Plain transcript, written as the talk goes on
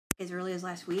as early as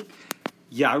last week.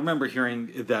 Yeah, I remember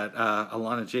hearing that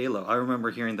Alana J-Lo. I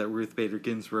remember hearing that Ruth Bader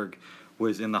Ginsburg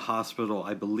was in the hospital,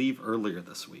 I believe, earlier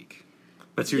this week.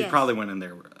 But she probably went in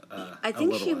there. I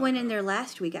think she went in there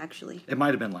last week, actually. It might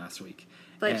have been last week.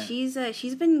 But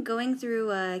she's been going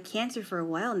through cancer for a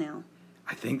while now.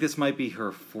 I think this might be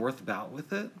her fourth bout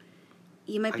with it.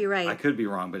 You might be right. I could be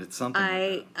wrong, but it's something like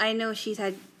that. I know she's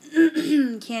had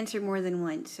cancer more than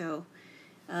once, so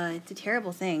it's a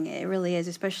terrible thing. It really is,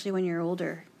 especially when you're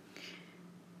older.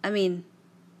 I mean,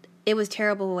 it was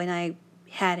terrible when I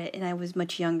had it and I was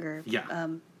much younger. Yeah.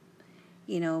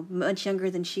 Much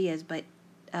younger than she is, but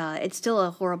it's still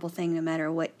a horrible thing no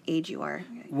matter what age you are.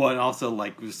 Well, and also,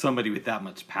 like, somebody with that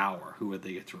much power, who would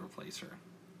they get to replace her?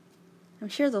 I'm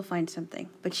sure they'll find something.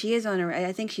 But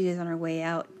I think she is on her way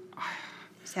out.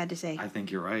 Sad to say. I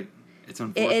think you're right. It's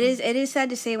unfortunate. It is sad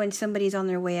to say when somebody's on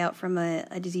their way out from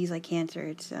a disease like cancer.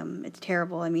 It's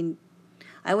terrible. I mean,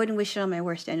 I wouldn't wish it on my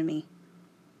worst enemy.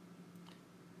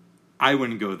 I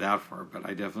wouldn't go that far, but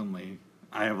I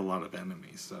have a lot of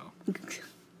enemies, so.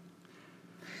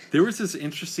 There was this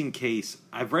interesting case.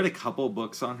 I've read a couple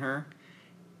books on her.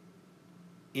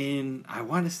 I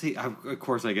want to say, of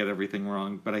course I get everything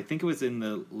wrong, but I think it was in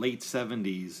the late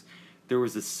 70s, there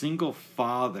was a single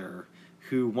father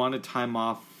who wanted time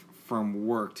off from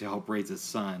work to help raise his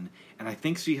son, and I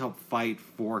think she helped fight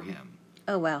for him.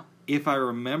 Oh, wow. If I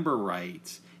remember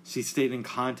right, she stayed in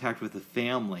contact with the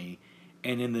family,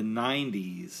 and in the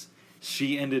 90s,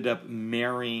 she ended up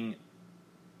marrying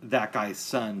that guy's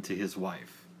son to his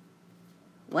wife.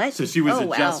 What? So she was a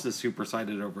justice who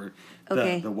presided over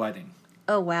the wedding.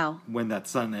 Oh, wow. When that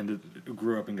son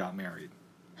grew up and got married.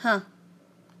 Huh.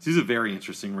 She's a very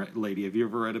interesting lady. Have you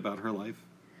ever read about her life?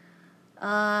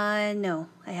 No,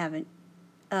 I haven't.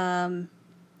 I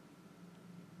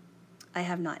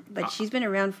have not. But she's been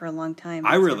around for a long time.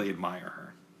 I really admire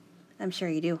her. I'm sure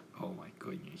you do. Oh, my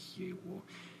goodness. Well,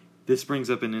 this brings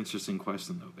up an interesting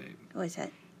question, though, babe. What is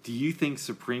that? Do you think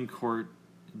Supreme Court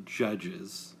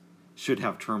judges should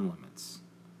have term limits?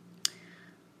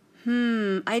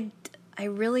 I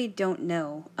really don't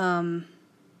know.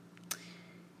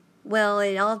 Well,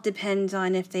 it all depends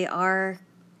on if they are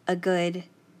if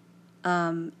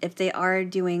they are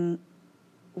doing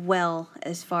well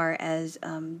as far as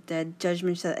the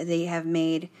judgments that they have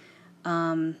made.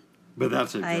 But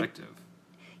that's objective.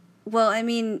 Well, I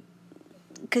mean,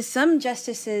 because some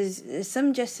justices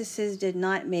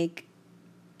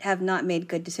have not made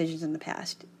good decisions in the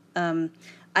past. I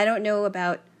don't know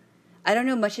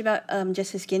much about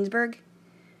Justice Ginsburg,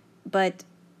 but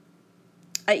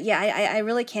I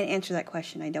really can't answer that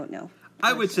question. I don't know.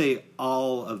 I would say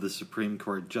all of the Supreme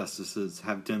Court justices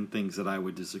have done things that I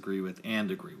would disagree with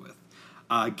and agree with.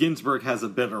 Ginsburg has a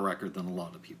better record than a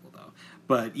lot of people, though.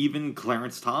 But even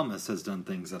Clarence Thomas has done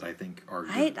things that I think are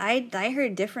good. I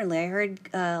heard differently. I heard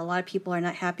a lot of people are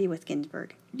not happy with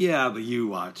Ginsburg. Yeah, but you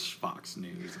watch Fox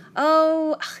News.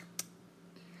 Oh,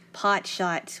 pot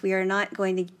shots. We are not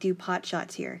going to do pot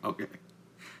shots here. Okay.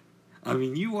 I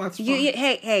mean, you watch Fox.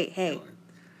 Hey.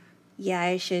 Yeah,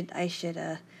 I should.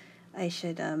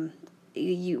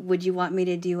 Would you want me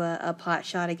to do a pot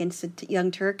shot against the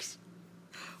Young Turks?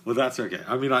 Well, that's okay.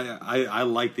 I mean, I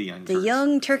like the Young Turks. The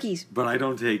Young Turkeys. But I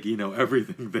don't take,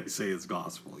 everything they say as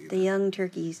gospel either. The Young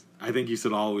Turkeys. I think you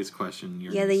should always question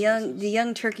your the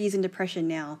young Turkeys in depression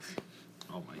now.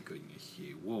 Oh my goodness.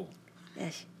 Whoa.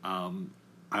 Yes. I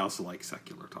also like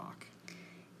secular talk.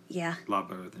 Yeah. A lot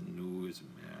better than Newsmax.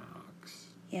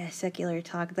 Yeah, secular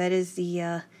talk. That is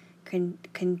the one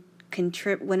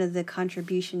of the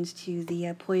contributions to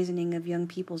the poisoning of young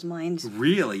people's minds.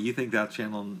 Really? You think that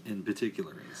channel in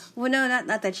particular is? Well, no,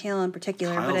 not that channel in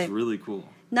particular. Kyle's really cool.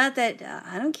 Not that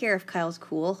I don't care if Kyle's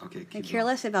cool. Okay, I care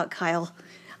less about Kyle.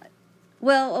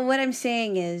 Well, what I'm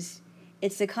saying is,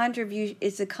 it's a contribution.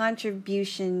 It's a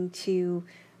contribution to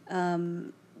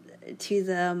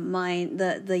the mind,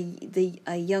 the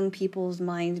young people's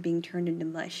minds being turned into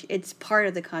mush. It's part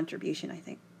of the contribution, I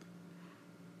think.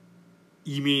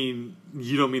 You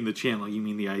don't mean the channel, you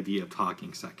mean the idea of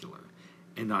talking secular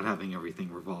and not having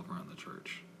everything revolve around the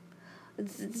church. And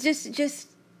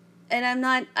I'm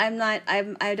not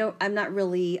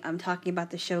really talking about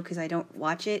the show because I don't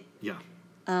watch it. Yeah.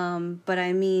 But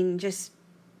I mean, just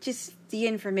the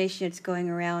information that's going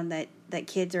around that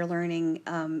kids are learning,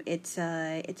 it's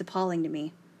appalling to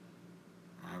me.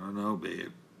 I don't know, babe.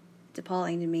 It's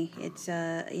appalling to me. It's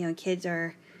kids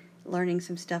are learning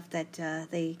some stuff that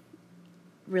they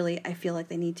really, I feel like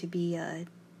they need to be,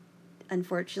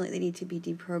 unfortunately, they need to be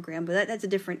deprogrammed. But that's a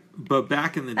different... But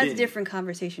back in the day... That's a different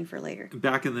conversation for later.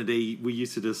 Back in the day, we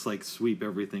used to just, sweep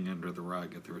everything under the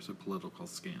rug if there was a political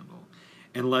scandal.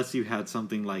 unless you had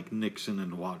something like Nixon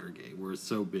and Watergate, where it's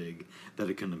so big that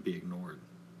it couldn't be ignored.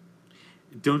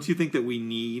 Don't you think that we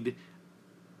need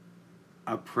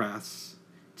a press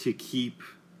to keep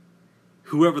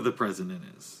whoever the president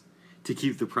is, to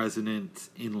keep the president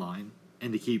in line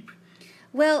and to keep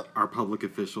our public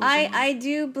officials in line? I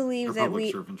do believe that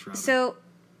public servants, rather.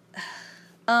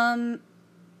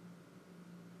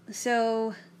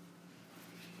 So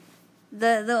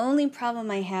the only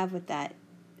problem I have with that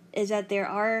is that there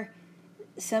are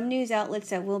some news outlets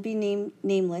that will be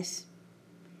nameless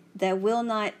that will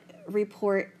not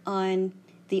report on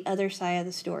the other side of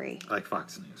the story. Like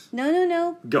Fox News.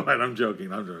 No. Go ahead, I'm joking.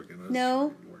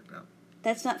 No.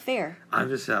 That's not fair. I'm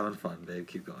just having fun, babe.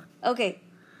 Keep going. Okay.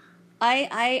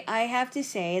 I have to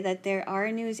say that there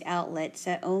are news outlets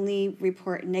that only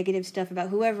report negative stuff about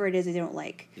whoever it is they don't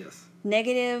like. Yes.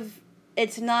 Negative,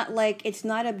 it's not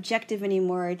objective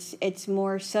anymore. It's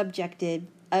more subjective,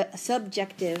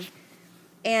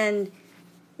 and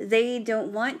they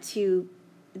don't want to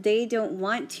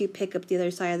pick up the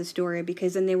other side of the story,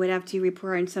 because then they would have to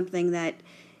report on something that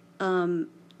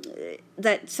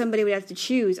that somebody would have to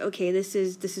choose. Okay, this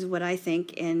is what I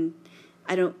think, and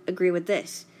I don't agree with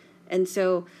this. And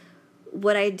so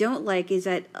what I don't like is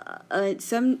that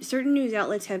some certain news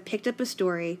outlets have picked up a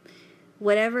story,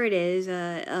 whatever it is,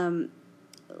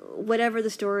 whatever the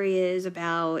story is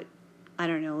about, I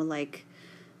don't know, like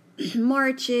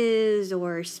marches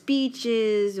or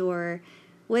speeches or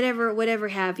whatever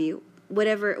have you,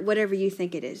 whatever you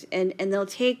think it is, and they'll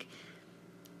take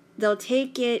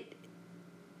it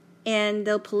and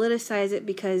they'll politicize it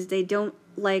because they don't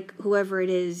like whoever it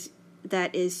is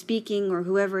that is speaking, or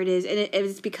whoever it is, and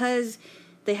it's because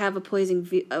they have opposing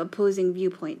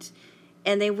viewpoints,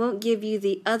 and they won't give you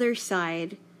the other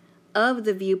side of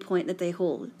the viewpoint that they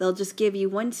hold. They'll just give you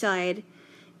one side,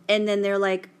 and then they're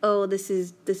like, "Oh, this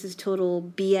is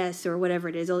total BS," or whatever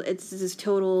it is. This is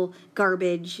total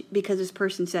garbage because this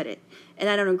person said it, and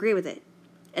I don't agree with it.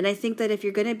 And I think that if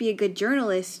you're going to be a good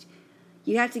journalist,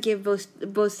 you have to give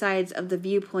both sides of the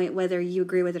viewpoint, whether you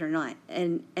agree with it or not,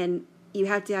 and you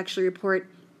have to actually report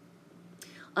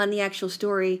on the actual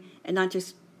story and not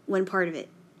just one part of it.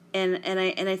 And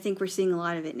I think we're seeing a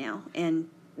lot of it now, and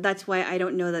that's why I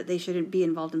don't know that they shouldn't be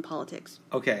involved in politics.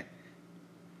 Okay.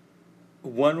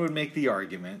 One would make the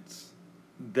argument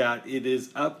that it is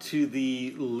up to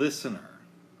the listener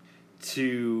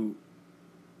to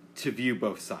view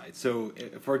both sides. So,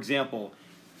 for example,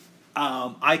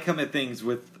 I come at things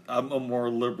with a more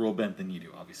liberal bent than you do.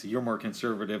 Obviously, you're more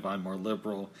conservative. I'm more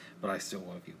liberal, but I still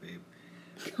love you, babe.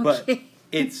 Okay. But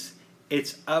it's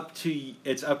up to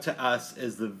us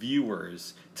as the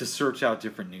viewers to search out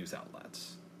different news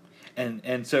outlets,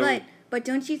 and so. But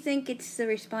don't you think it's the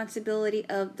responsibility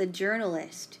of the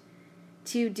journalist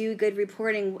to do good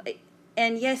reporting?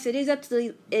 And yes, it is up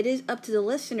to the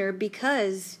listener,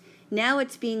 because now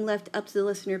it's being left up to the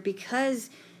listener because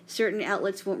certain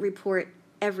outlets won't report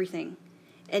everything.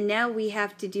 And now we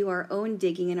have to do our own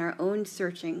digging and our own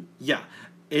searching. Yeah,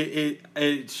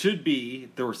 it should be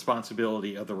the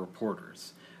responsibility of the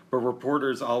reporters. But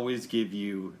reporters always give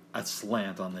you a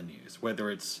slant on the news, whether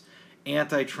it's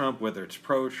anti-Trump, whether it's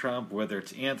pro-Trump, whether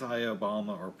it's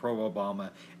anti-Obama or pro-Obama.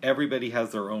 Everybody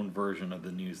has their own version of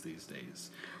the news these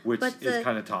days, which is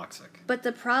kind of toxic. But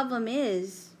the problem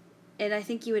is, and I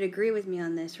think you would agree with me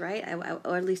on this, right?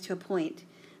 Or at least to a point.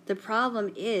 The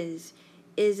problem is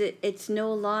it's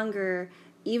no longer,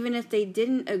 even if they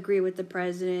didn't agree with the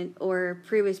president or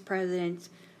previous presidents,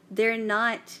 they're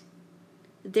not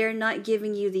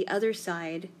giving you the other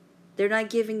side. They're not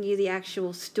giving you the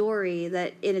actual story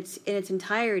that in its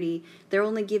entirety. They're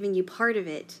only giving you part of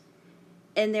it.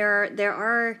 And there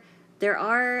are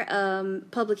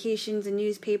publications and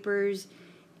newspapers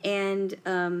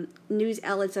and news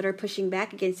outlets that are pushing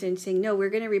back against it and saying, no, we're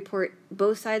going to report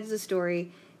both sides of the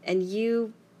story, and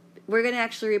we're going to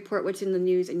actually report what's in the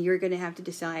news, and you're going to have to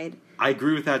decide. I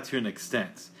agree with that to an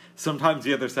extent. Sometimes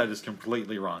the other side is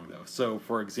completely wrong, though. So,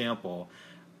 for example,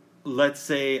 let's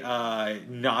say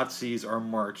Nazis are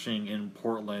marching in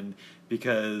Portland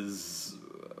because,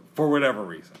 for whatever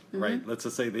reason, right? Let's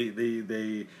just say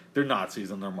they're Nazis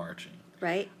and they're marching.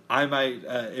 Right. I might,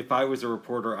 if I was a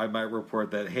reporter, I might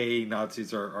report that, hey,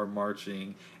 Nazis are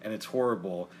marching and it's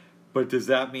horrible. But does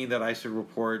that mean that I should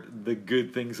report the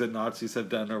good things that Nazis have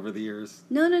done over the years?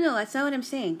 No. That's not what I'm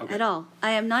saying at all.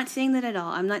 I am not saying that at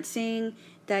all. I'm not saying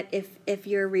that if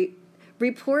you're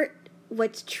report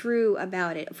what's true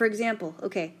about it. For example,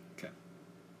 okay.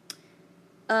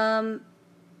 There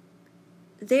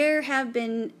have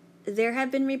been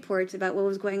reports about what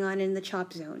was going on in the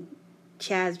CHOP zone,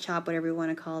 Chaz, CHOP, whatever you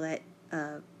want to call that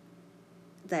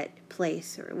that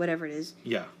place or whatever it is.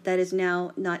 Yeah. That is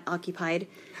now not occupied.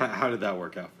 How did that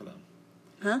work out for them?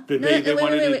 Huh? They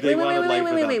wanted life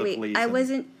without the police. I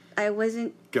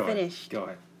wasn't finished. Go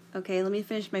ahead. Okay, let me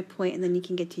finish my point, and then you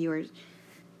can get to yours.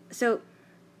 So,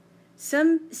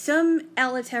 some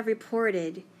outlets have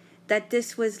reported that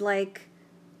this was like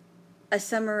a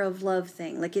Summer of Love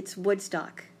thing, like it's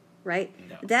Woodstock, right?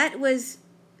 No. That was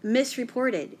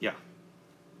misreported. Yeah.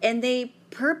 And they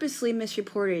purposely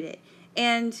misreported it.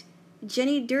 And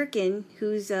Jenny Durkin,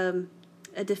 who's a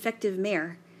defective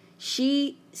mayor,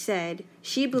 she said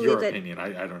she believed that... Your opinion.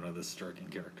 I don't know this Durkin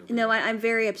character. No, I'm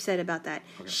very upset about that.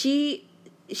 Okay.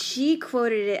 She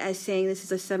quoted it as saying this is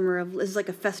this is like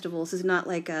a festival. This is not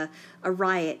like a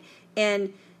riot.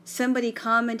 And somebody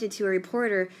commented to a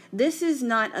reporter, this is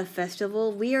not a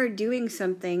festival. We are doing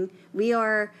something.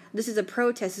 This is a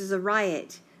protest. This is a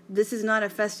riot. This is not a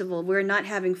festival. We're not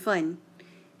having fun.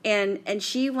 And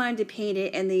she wanted to paint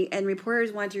it, and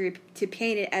reporters wanted to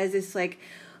paint it as this like,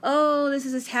 oh, this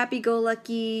is this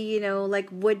happy-go-lucky, like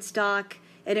Woodstock,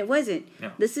 and it wasn't.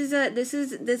 No. This is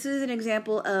an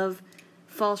example of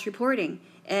false reporting,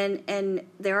 and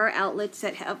there are outlets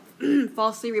that have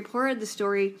falsely reported the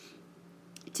story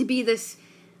to be this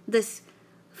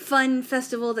fun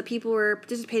festival that people were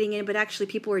participating in, but actually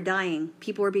people were dying,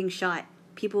 people were being shot,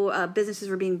 businesses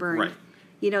were being burned. Right.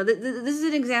 This is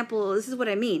an example. This is what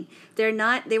I mean. They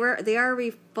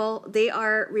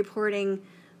are reporting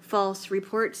false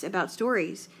reports about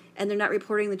stories, and they're not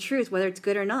reporting the truth, whether it's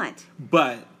good or not.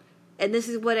 And this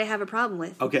is what I have a problem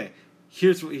with. Okay,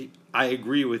 here's what I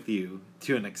agree with you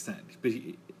to an extent, but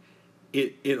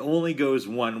it only goes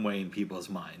one way in people's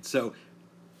minds. So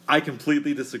I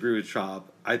completely disagree with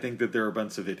Chop. I think that they're a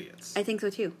bunch of idiots. I think so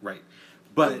too. Right,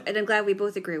 but and I'm glad we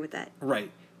both agree with that.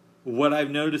 Right. What I've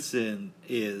noticed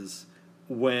is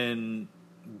when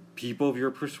people of your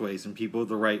persuasion, people of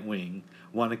the right wing,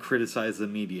 want to criticize the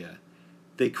media,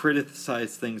 they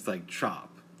criticize things like Chop.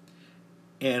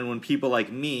 And when people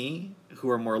like me,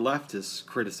 who are more leftists,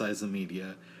 criticize the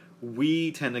media,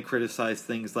 we tend to criticize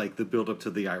things like the build-up to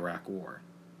the Iraq War,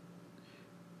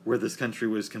 where this country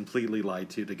was completely lied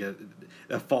to get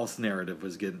a false narrative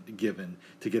was given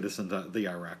to get us into the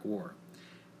Iraq War.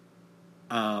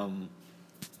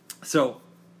 So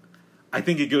I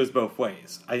think it goes both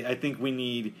ways. I think we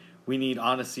need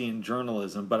honesty in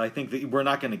journalism, but I think that we're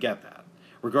not going to get that,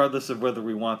 regardless of whether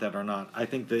we want that or not. I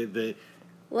think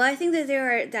Well, I think that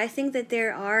there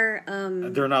are.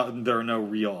 There are no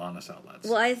real honest outlets.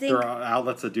 Well, I think there are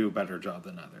outlets that do a better job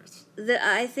than others.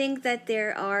 I think that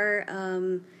there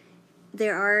are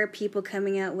people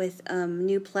coming out with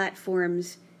new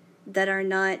platforms that are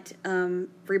not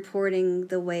reporting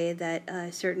the way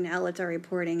that certain outlets are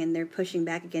reporting, and they're pushing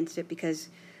back against it because,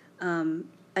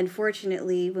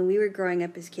 unfortunately, when we were growing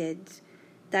up as kids,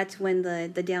 that's when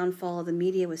the downfall of the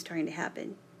media was starting to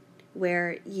happen,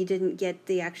 where you didn't get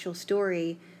the actual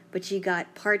story, but you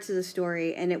got parts of the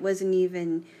story, and it wasn't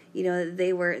even,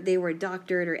 they were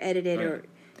doctored or edited, right. or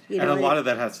and a lot of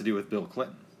that has to do with Bill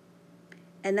Clinton.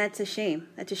 And that's a shame.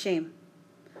 I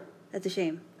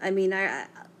mean,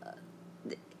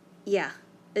 yeah,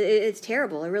 it's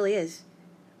terrible. It really is.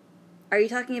 Are you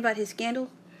talking about his scandal?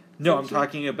 No, I'm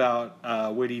talking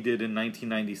about what he did in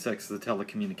 1996, the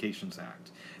Telecommunications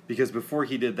Act. Because before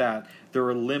he did that, there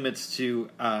were limits to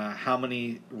how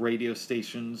many radio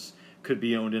stations could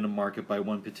be owned in a market by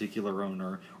one particular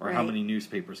owner, or right. how many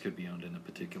newspapers could be owned in a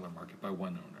particular market by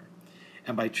one owner.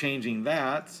 And by changing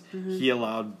that, mm-hmm. he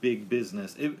allowed big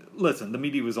business. Listen, the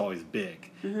media was always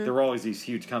big. Mm-hmm. There were always these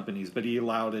huge companies, but he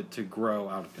allowed it to grow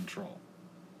out of control.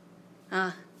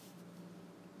 Another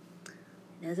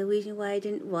reason why I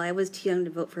didn't... Well, I was too young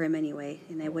to vote for him anyway,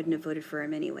 and I wouldn't have voted for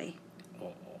him anyway.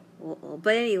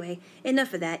 But anyway,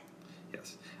 enough of that.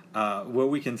 Yes. What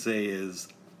we can say is,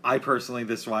 I personally,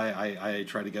 this is why I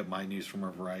try to get my news from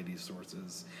a variety of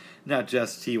sources. Not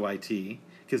just TYT,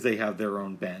 because they have their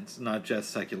own bent, not just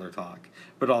secular talk,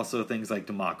 but also things like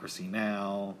Democracy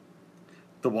Now!,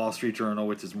 the Wall Street Journal,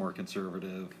 which is more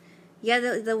conservative. Yeah,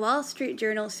 the Wall Street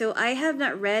Journal. So I have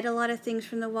not read a lot of things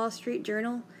from the Wall Street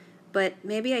Journal, but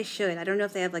maybe I should. I don't know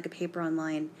if they have like a paper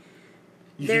online.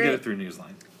 You can get it through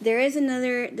Newsline. There is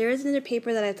another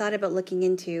paper that I thought about looking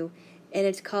into, and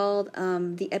it's called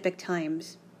the Epoch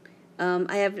Times.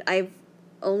 I've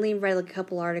only read like a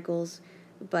couple articles,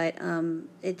 but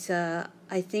it's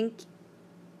I think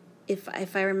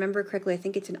if I remember correctly, I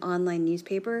think it's an online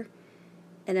newspaper,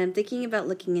 and I'm thinking about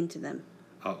looking into them.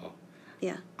 Uh-oh.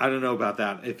 Yeah. I don't know about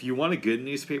that. If you want a good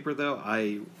newspaper, though,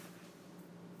 I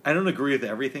don't agree with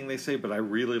everything they say, but I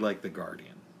really like The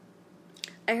Guardian.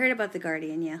 I heard about The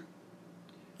Guardian, yeah.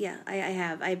 Yeah, I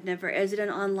have. I've never. Is it an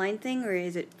online thing or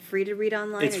is it free to read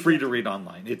online? It's free to read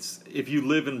online. It's if you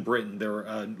live in Britain, there are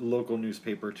a local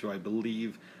newspaper to, I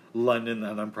believe, London,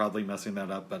 and I'm probably messing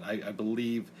that up, but I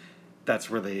believe that's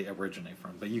where they originate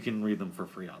from. But you can read them for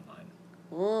free online.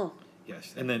 Oh.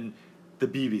 Yes, and then the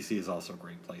BBC is also a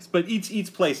great place. But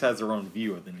each place has their own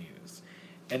view of the news,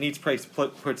 and each place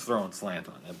puts their own slant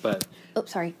on it. But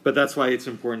sorry. But that's why it's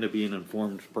important to be an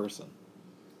informed person.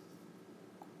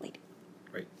 Wait.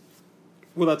 Right.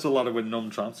 Well, that's a lot of what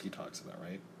Noam Chomsky talks about,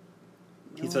 right?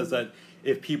 No. He says that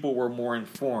if people were more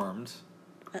informed,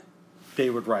 they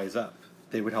would rise up.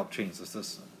 They would help change the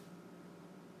system.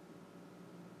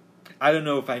 I don't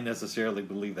know if I necessarily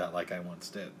believe that like I once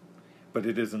did, but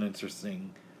it is an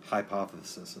interesting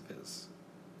hypothesis of his.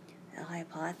 A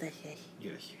hypothesis.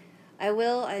 Yes. I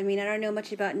don't know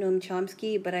much about Noam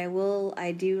Chomsky, but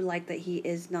I do like that he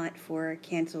is not for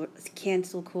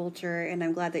cancel culture, and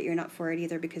I'm glad that you're not for it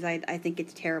either, because I think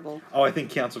it's terrible. Oh, I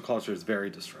think cancel culture is very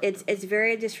disruptive. It's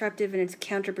very disruptive, and it's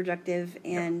counterproductive,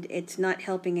 and it's not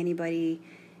helping anybody.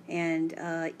 And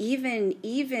even,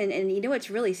 and you know what's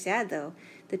really sad, though?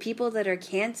 The people that are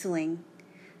canceling,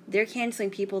 they're canceling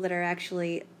people that are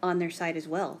actually on their side as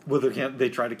well. Well, they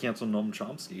try to cancel Noam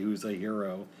Chomsky, who's a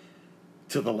hero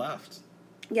to the left.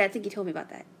 Yeah, I think you told me about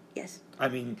that. Yes. I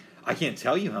mean, I can't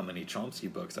tell you how many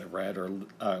Chomsky books I've read or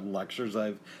lectures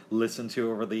I've listened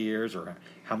to over the years, or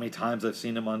how many times I've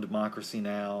seen him on Democracy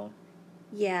Now!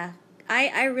 Yeah.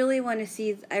 I really want to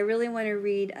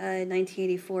read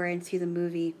 1984 and see the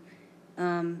movie,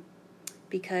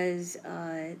 because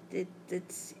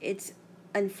it's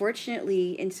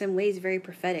unfortunately in some ways very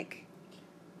prophetic.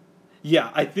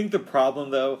 Yeah, I think the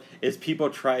problem though is people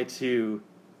try to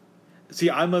see.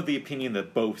 I'm of the opinion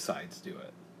that both sides do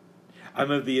it. I'm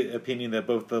of the opinion that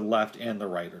both the left and the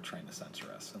right are trying to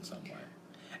censor us in some way.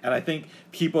 And I think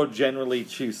people generally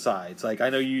choose sides. Like,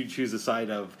 I know you choose the side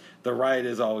of the right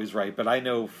is always right, but I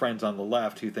know friends on the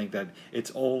left who think that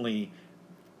it's only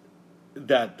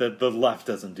that the left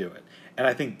doesn't do it. And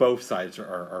I think both sides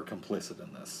are complicit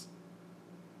in this.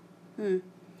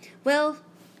 Well,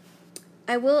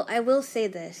 I will say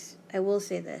this.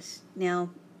 Now,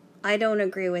 I don't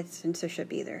agree with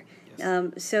censorship either.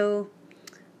 Yes. So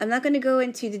I'm not going to go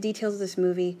into the details of this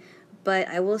movie, but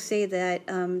I will say that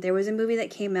there was a movie that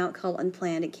came out called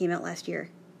Unplanned. It came out last year,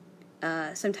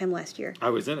 sometime last year. I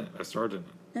was in it. I starred in it.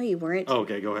 No, you weren't. Oh,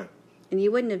 okay, go ahead. And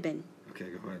you wouldn't have been. Okay,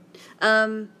 go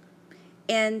ahead.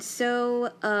 And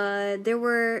so there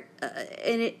were,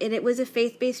 and it was a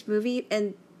faith-based movie.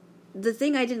 And the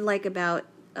thing I didn't like about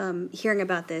hearing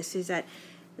about this is that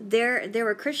there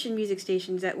were Christian music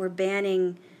stations that were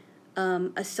banning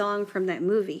a song from that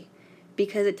movie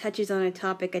because it touches on a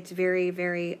topic that's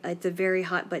it's a very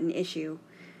hot button issue,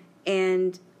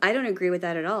 and I don't agree with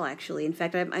that at all. Actually, in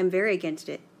fact, I'm very against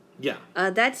it. Yeah.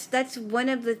 That's one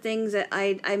of the things that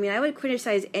I would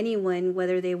criticize anyone,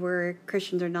 whether they were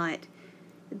Christians or not,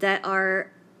 that are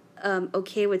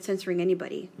okay with censoring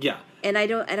anybody. Yeah. And I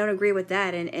don't agree with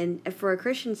that. And for a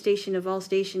Christian station of all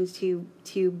stations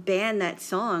to ban that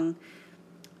song,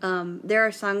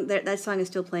 that song is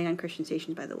still playing on Christian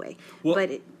stations, by the way. Well,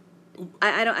 but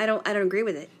I don't agree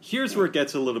with it. Here's where it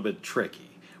gets a little bit tricky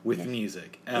with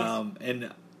music.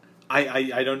 And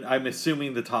I'm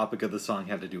assuming the topic of the song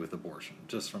had to do with abortion,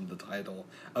 just from the title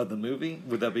of the movie.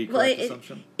 Would that be a correct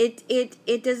assumption?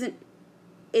 It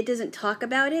doesn't talk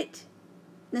about it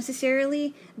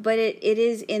necessarily, but it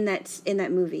is in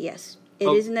that movie. Yes, it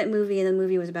is in that movie, and the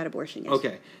movie was about abortion. Yes.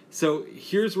 Okay, so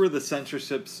here's where the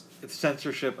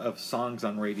censorship of songs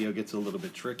on radio gets a little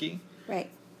bit tricky. Right.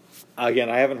 Again,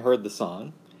 I haven't heard the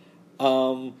song,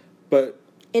 but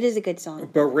it is a good song.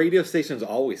 But radio stations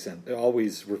always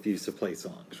refuse to play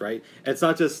songs, right? And it's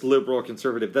not just liberal or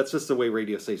conservative. That's just the way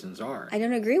radio stations are. I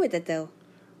don't agree with it, though.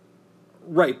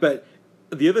 Right, but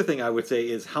the other thing I would say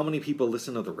is how many people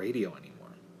listen to the radio anymore?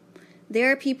 There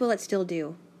are people that still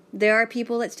do.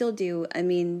 I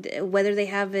mean, whether they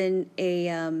have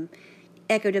a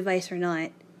Echo device or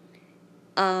not,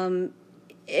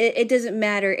 it doesn't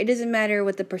matter. It doesn't matter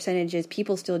what the percentage is.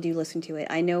 People still do listen to it.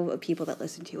 I know of people that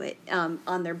listen to it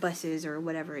on their buses or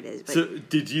whatever it is. But so,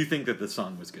 did you think that the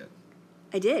song was good?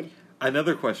 I did.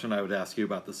 Another question I would ask you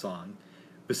about the song,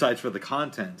 besides for the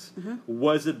content,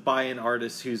 was it by an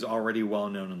artist who's already well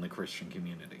known in the Christian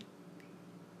community?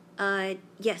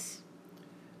 Yes.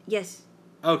 Yes.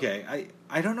 Okay,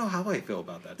 I don't know how I feel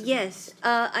about that. Yes,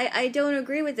 I don't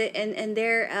agree with it, and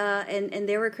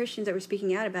there were Christians that were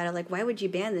speaking out about it. Like, why would you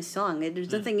ban this song?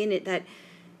 There's nothing in it that,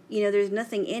 there's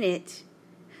nothing in it.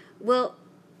 Well,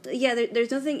 yeah,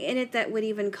 there's nothing in it that would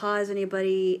even cause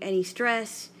anybody any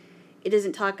stress. It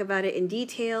doesn't talk about it in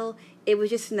detail. It was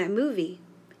just in that movie.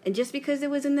 And just because it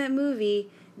was in that movie,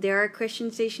 there are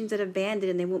Christian stations that have banned it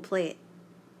and they won't play it.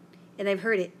 And I've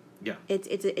heard it. Yeah.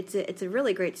 It's a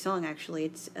really great song,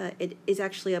 actually. It is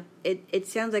actually it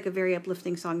sounds like a very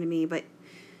uplifting song to me, but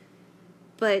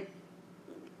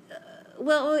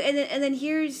well, and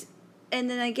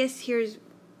then I guess here's,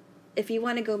 if you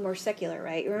want to go more secular,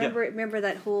 right? Remember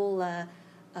that whole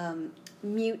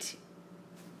mute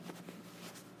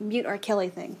R. Kelly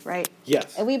thing, right?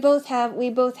 Yes. And we both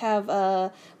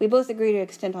agree to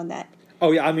extent on that.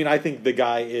 Oh yeah, I mean, I think the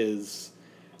guy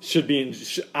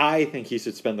I think he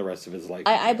should spend the rest of his life.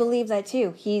 I believe that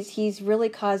too. He's really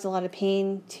caused a lot of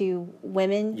pain to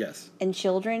women. Yes. And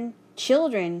children,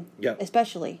 Yep.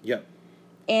 especially. Yep.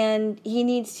 And he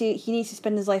needs to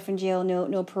spend his life in jail.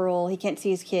 No parole. He can't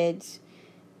see his kids.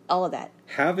 All of that.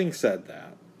 Having said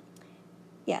that,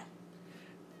 yeah.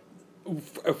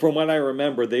 From what I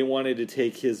remember, they wanted to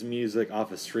take his music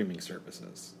off of streaming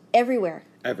services. Everywhere.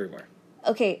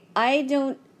 Okay, I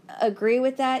don't agree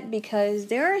with that because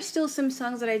there are still some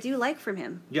songs that I do like from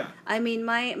him. Yeah. I mean,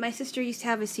 my sister used to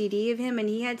have a CD of him, and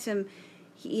he had some.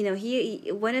 He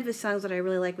one of his songs that I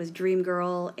really liked was "Dream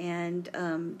Girl," and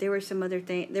there were some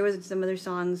other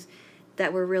songs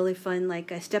that were really fun,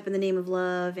 like "Step in the Name of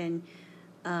Love," and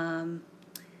I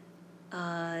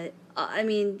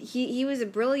mean, he was a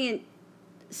brilliant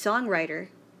songwriter.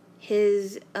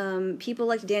 His people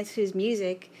like to dance to his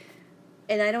music,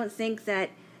 and I don't think that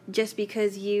just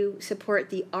because you support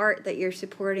the art that you're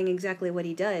supporting exactly what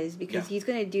he does, because he's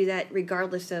going to do that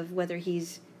regardless of whether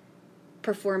he's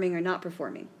performing or not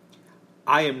performing.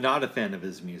 I am not a fan of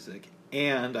his music,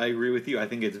 and I agree with you. I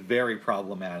think it's very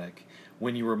problematic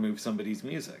when you remove somebody's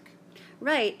music.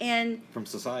 Right, and from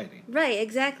society. Right,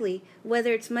 exactly.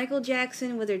 Whether it's Michael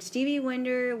Jackson, whether it's Stevie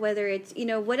Wonder, whether it's,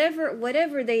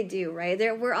 whatever they do, right?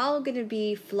 We're all going to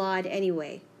be flawed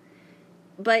anyway.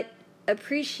 But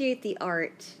appreciate the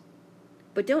art.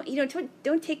 But don't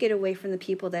take it away from the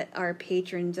people that are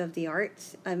patrons of the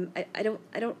arts. I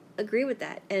don't agree with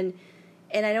that. And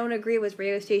I don't agree with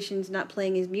radio stations not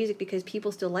playing his music because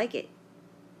people still like it.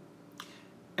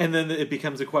 And then it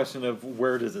becomes a question of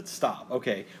where does it stop?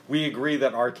 Okay, we agree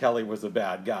that R. Kelly was a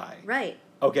bad guy. Right.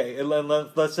 Okay, and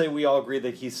let's say we all agree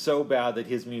that he's so bad that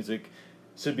his music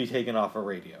should be taken off of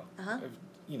radio. Uh-huh.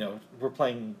 We're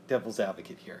playing devil's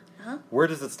advocate here. Uh-huh. Where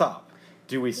does it stop?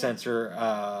 Do we censor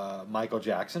Michael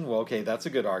Jackson? Well, okay, that's a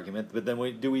good argument. But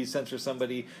then do we censor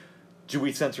somebody? Do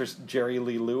we censor Jerry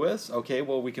Lee Lewis? Okay,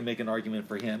 well, we can make an argument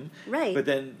for him. Right. But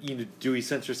then, do we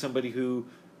censor somebody who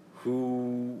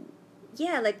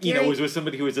yeah, like Gary, was with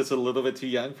somebody who was just a little bit too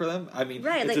young for them? I mean,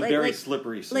 right, it's a very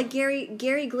slippery song. Like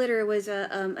Gary Glitter was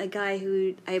a guy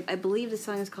who, I believe the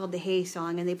song is called the Hey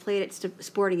Song, and they played it at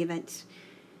sporting events.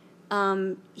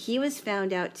 He was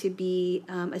found out to be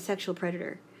a sexual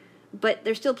predator, but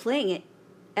they're still playing it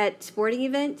at sporting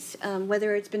events,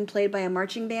 whether it's been played by a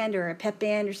marching band or a pep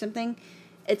band or something.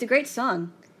 It's a great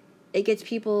song. It gets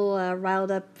people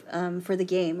riled up for the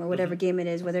game or whatever game it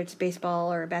is, whether it's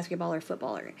baseball or basketball or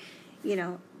football or...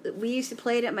 we used to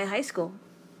play it at my high school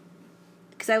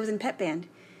because I was in pep band,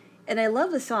 and I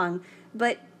love the song.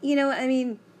 But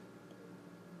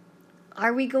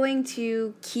are we going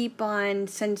to keep on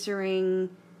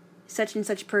censoring such and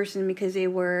such person because they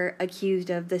were accused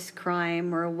of this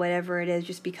crime or whatever it is,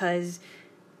 just because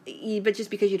you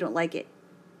don't like it?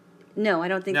 No, I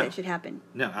don't think that should happen.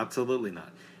 No, absolutely not.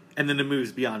 And then it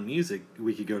moves beyond music.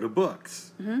 We could go to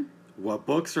books. Mm-hmm. What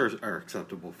books are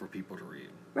acceptable for people to read?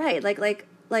 Right, like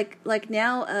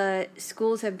now,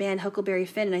 schools have banned Huckleberry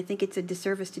Finn, and I think it's a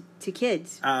disservice to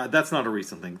kids. That's not a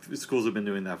recent thing. Schools have been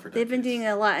doing that for decades. They've been doing it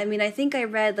a lot. I mean, I think I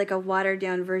read like a watered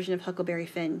down version of Huckleberry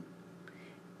Finn,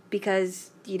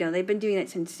 because they've been doing it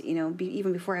since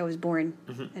even before I was born.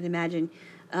 Mm-hmm. I'd imagine,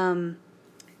 I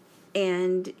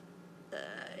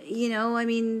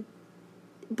mean,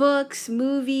 books,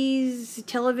 movies,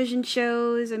 television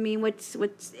shows. I mean, what's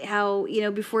how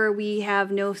before we have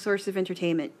no source of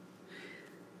entertainment,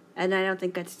 and I don't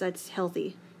think that's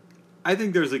healthy. I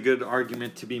think there's a good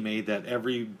argument to be made that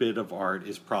every bit of art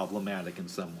is problematic in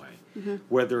some way, mm-hmm.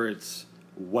 whether it's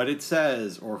what it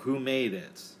says or who made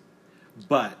it.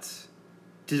 But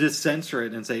to just censor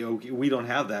it and say, "Okay, we don't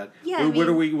have that," what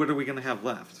are we going to have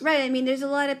left? Right. I mean, there's a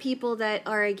lot of people that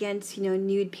are against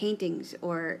nude paintings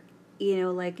or.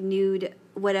 Like nude,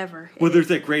 whatever. Well, there's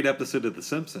that great episode of The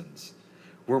Simpsons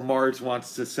where Marge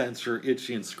wants to censor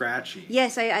Itchy and Scratchy.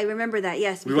 Yes, I remember that,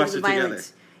 yes. We watched it together.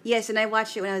 Yes, and I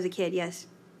watched it when I was a kid, yes.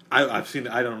 I've seen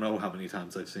it. I don't know how many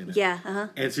times I've seen it. Yeah, uh-huh.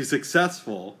 And she's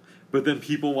successful, but then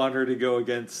people want her to go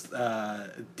against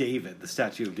David, the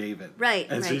statue of David. Right,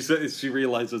 and right. she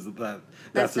realizes that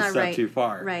that's a not step right. too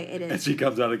far. Right, it is. And she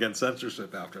comes out against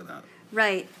censorship after that.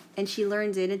 Right, and she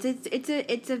learns it.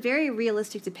 It's a very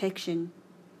realistic depiction,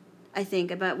 I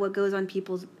think, about what goes on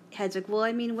people's heads. Like, well,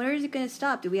 I mean, where is it going to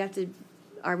stop?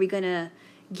 Are we going to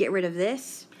get rid of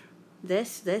this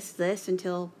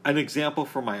until... An example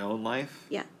from my own life.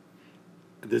 Yeah.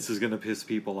 This is going to piss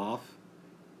people off.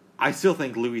 I still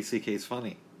think Louis C.K. is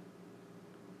funny.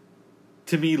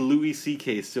 To me, Louis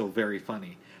C.K. is still very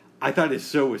funny. I thought his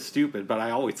show was stupid, but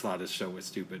I always thought his show was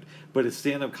stupid. But his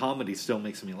stand-up comedy still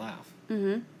makes me laugh.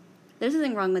 Mm-hmm. There's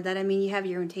nothing wrong with that. I mean, you have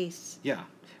your own tastes. Yeah.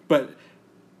 But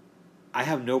I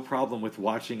have no problem with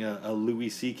watching a Louis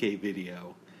C.K.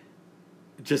 video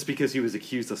just because he was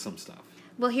accused of some stuff.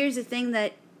 Well, here's the thing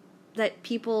that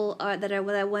people that I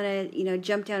want to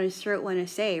jump down his throat want to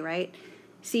say, right?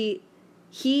 See,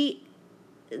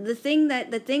 the things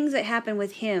that happened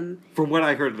with him. From what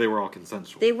I heard, they were all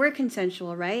consensual. They were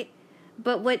consensual, right?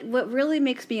 But what really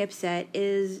makes me upset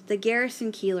is the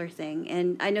Garrison Keillor thing.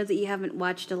 And I know that you haven't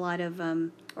watched a lot of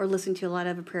or listened to a lot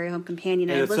of A Prairie Home Companion.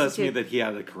 It upsets me that he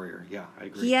had a career. Yeah, I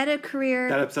agree. He had a career.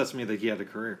 That upsets me that he had a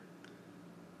career.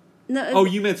 No. Oh,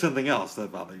 you meant something else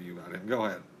that bothered you about him. Go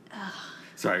ahead.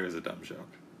 Sorry, it was a dumb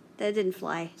joke. That didn't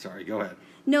fly. Sorry, go ahead.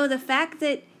 No, the fact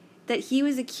that he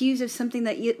was accused of something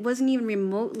that wasn't even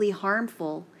remotely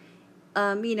harmful.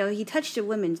 He touched a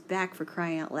woman's back, for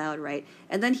crying out loud, right?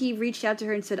 And then he reached out to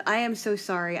her and said, "I am so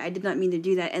sorry. I did not mean to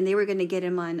do that." And they were going to get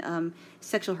him on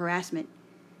sexual harassment.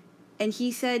 And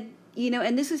he said,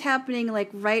 and this was happening like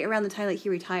right around the time that he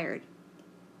retired.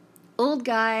 Old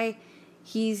guy,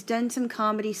 he's done some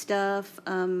comedy stuff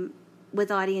with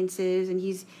audiences, and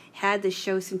he's had this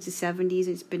show since the 70s.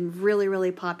 It's been really,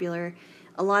 really popular.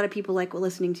 A lot of people like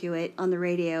listening to it on the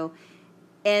radio.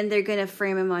 And they're going to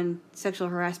frame him on sexual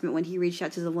harassment when he reached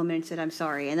out to the woman and said, "I'm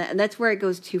sorry." And that's where it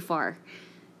goes too far.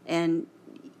 And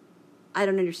I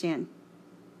don't understand.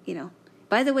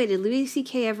 By the way, did Louis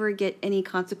C.K. ever get any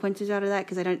consequences out of that?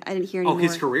 Because I didn't hear any more. Oh,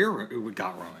 his career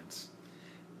got ruined.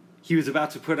 He was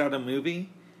about to put out a movie.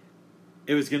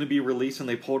 It was going to be released, and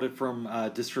they pulled it from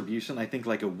distribution, I think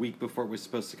like a week before it was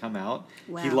supposed to come out.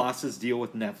 Wow. He lost his deal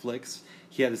with Netflix.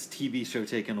 He had his TV show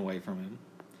taken away from him.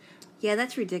 Yeah,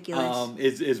 that's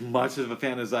ridiculous. As much of a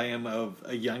fan as I am of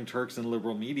Young Turks and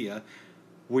liberal media,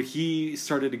 when he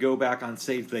started to go back on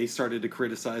stage, they started to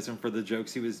criticize him for the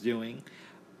jokes he was doing.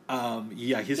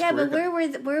 His career.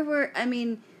 But where were? I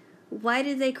mean, why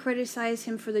did they criticize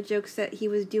him for the jokes that he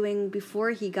was doing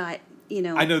before he got? I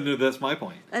know. No, that's my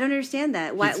point. I don't understand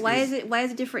that. Why is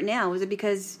it different now? Is it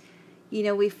because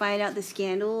we find out the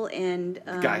scandal and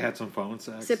the guy had some phone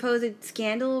sex, supposed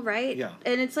scandal, right? Yeah,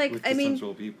 and it's like with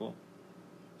consensual people.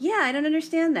 Yeah, I don't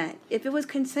understand that. If it was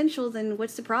consensual, then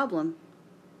what's the problem?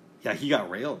 Yeah, he got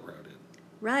railroaded.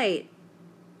 Right.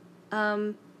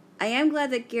 I am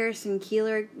glad that Garrison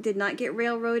Keillor did not get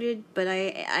railroaded, but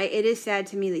it is sad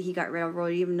to me that he got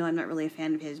railroaded, even though I'm not really a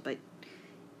fan of his. But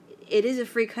it is a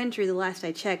free country, the last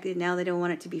I checked, and now they don't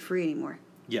want it to be free anymore.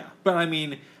 Yeah, but I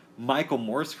mean, Michael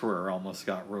Moore's career almost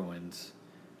got ruined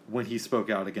when he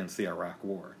spoke out against the Iraq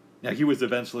War. Now, he was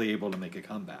eventually able to make a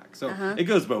comeback. So It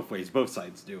goes both ways. Both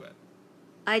sides do it.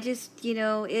 I just,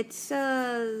 it's,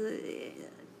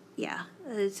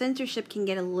 censorship can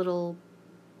get a little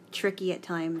tricky at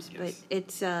times, but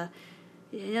it's,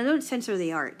 don't censor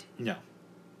the art. No.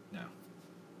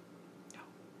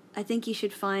 I think you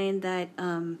should find that,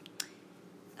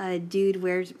 Dude,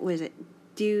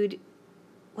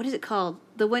 what is it called?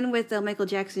 The one with Michael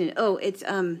Jackson. Oh, it's,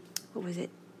 what was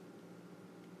it?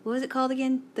 What was it called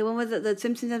again? The one with the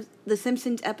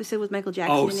Simpsons episode with Michael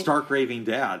Jackson. Oh, Stark Raving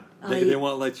Dad. They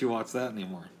won't let you watch that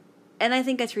anymore. And I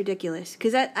think that's ridiculous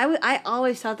because I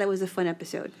always thought that was a fun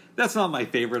episode. That's not my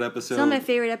favorite episode. It's not my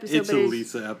favorite episode. It's a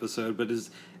Lisa episode, but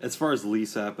as far as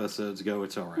Lisa episodes go,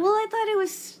 it's all right. Well, I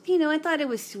thought it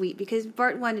was sweet because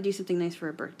Bart wanted to do something nice for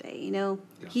her birthday. Yeah.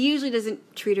 He usually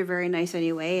doesn't treat her very nice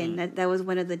anyway, and that was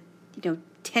one of the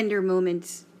tender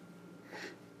moments.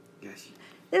 Yes.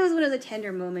 It was one of the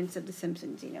tender moments of The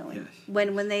Simpsons, and yes.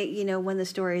 when they, when the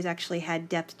stories actually had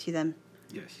depth to them.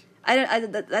 Yes.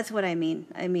 That's what I mean.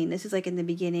 I mean, this is like in the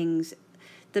beginnings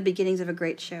of a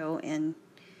great show, and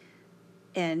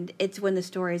it's when the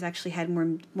stories actually had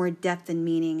more depth and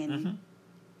meaning, and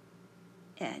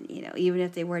and even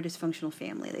if they were a dysfunctional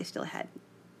family, they still had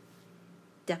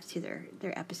depth to their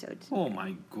episodes. Oh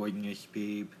my goodness,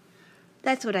 babe.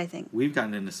 That's what I think. We've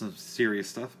gotten into some serious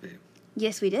stuff, babe.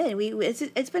 Yes, we did.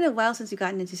 It's been a while since we've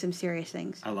gotten into some serious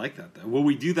things. I like that, though. Well,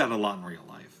 we do that a lot in real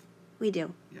life. We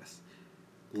do. Yes.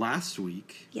 Last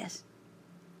week, Yes.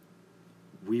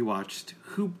 we watched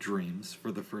Hoop Dreams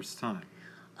for the first time.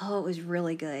 Oh, it was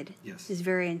really good. Yes. It was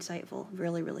very insightful.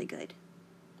 Really, really good.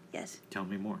 Yes. Tell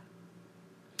me more.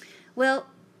 Well,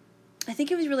 I think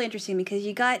it was really interesting because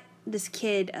you got this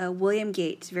kid, William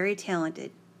Gates, very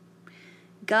talented.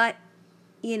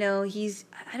 He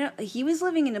was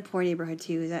living in a poor neighborhood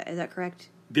too. Is that correct?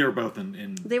 They were both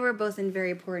in They were both in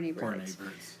very poor poor neighborhoods.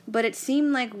 neighborhoods. But it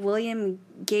seemed like William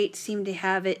Gates seemed to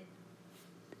have it,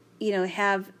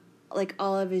 have like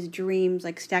all of his dreams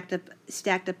like stacked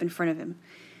up in front of him.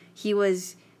 He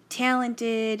was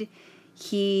talented.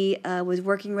 He was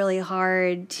working really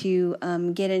hard to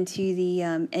get into the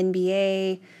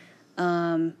NBA.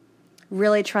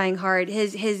 Really trying hard.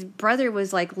 His brother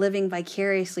was like living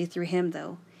vicariously through him,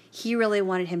 though. He really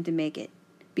wanted him to make it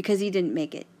because he didn't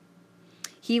make it.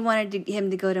 He wanted him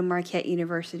to go to Marquette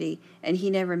University, and he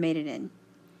never made it in.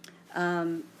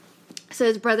 So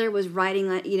his brother was riding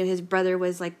on. His brother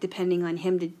was like depending on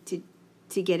him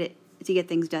to get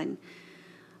things done.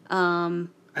 I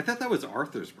thought that was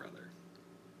Arthur's brother.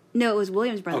 No, it was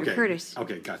William's brother, Okay. Curtis.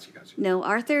 Okay, gotcha. No,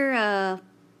 Arthur.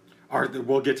 Arthur.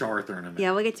 We'll get to Arthur in a minute.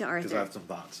 Yeah, we'll get to Because I Arthur. have some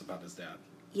thoughts about his dad.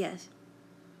 Yes.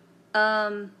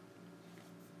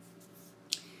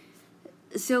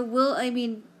 So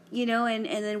and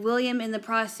then William, in the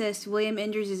process, William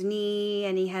injures his knee,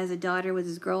 and he has a daughter with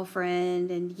his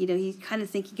girlfriend, and he's kind of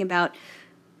thinking about,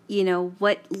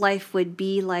 what life would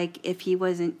be like if he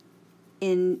wasn't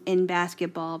in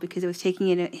basketball, because it was taking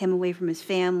him away from his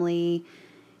family,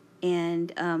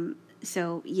 and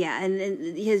so yeah,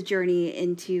 and his journey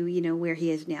into where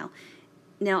he is now.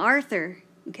 Now Arthur,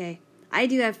 okay, I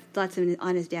do have thoughts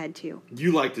on his dad too.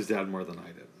 You liked his dad more than I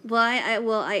did.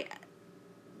 Well,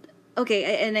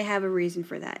 okay, and I have a reason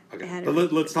for that. Okay,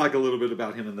 but let's talk a little bit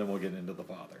about him, and then we'll get into the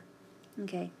father.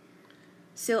 Okay,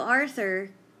 so Arthur,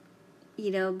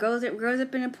 grows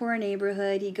up in a poor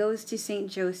neighborhood. He goes to St.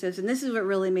 Joseph's, and this is what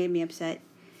really made me upset,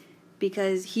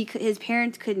 because his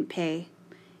parents couldn't pay,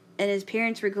 and his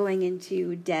parents were going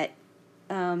into debt.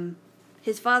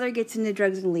 His father gets into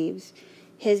drugs and leaves.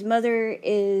 His mother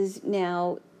is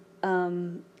now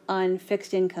on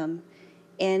fixed income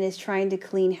and is trying to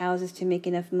clean houses to make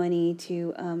enough money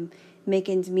to make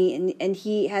ends meet, and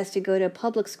he has to go to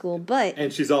public school.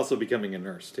 And she's also becoming a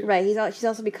nurse too. Right, she's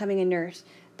also becoming a nurse.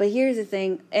 But here's the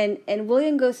thing, and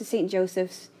William goes to St.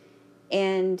 Joseph's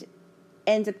and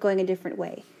ends up going a different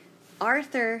way.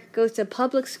 Arthur goes to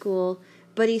public school,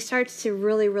 but he starts to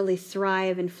really, really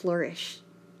thrive and flourish.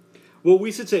 Well,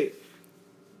 we should say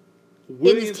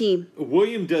in his team.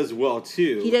 William does well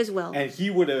too. He does well, and he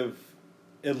would have.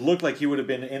 It looked like he would have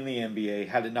been in the NBA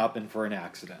had it not been for an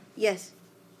accident. Yes,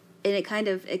 and it kind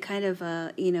of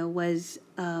was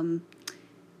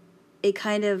it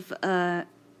kind of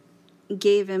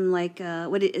gave him like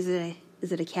what is it?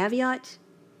 Is it a caveat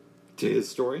to his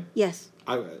story? Yes.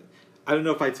 I don't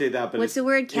know if I'd say that, but what's the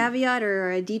word? Caveat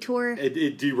or a detour?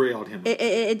 It derailed him.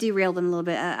 It derailed him a little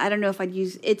bit. I don't know if I'd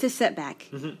use. It's a setback.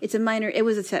 Mm-hmm. It's a minor. It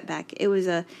was a setback. It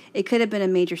could have been a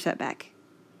major setback.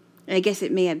 I guess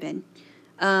it may have been,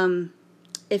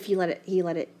 if he let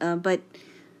it. But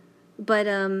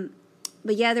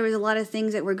yeah, there was a lot of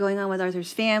things that were going on with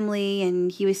Arthur's family,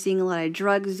 and he was seeing a lot of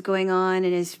drugs going on,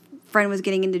 and his friend was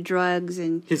getting into drugs,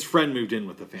 and his friend moved in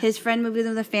with the family. His friend moved in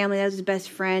with the family. That was his best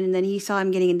friend, and then he saw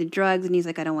him getting into drugs, and he's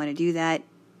like, I don't want to do that.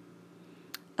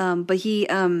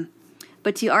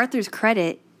 But to Arthur's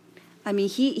credit, I mean,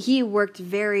 he worked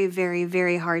very, very,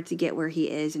 very hard to get where he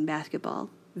is in basketball.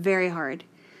 Very hard.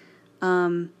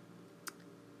 Even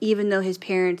though his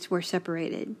parents were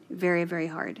separated. Very, very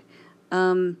hard.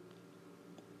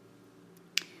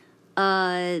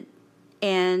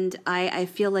 And I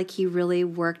feel like he really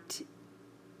worked.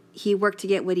 He worked to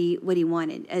get what he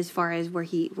wanted as far as where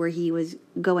he was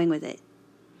going with it.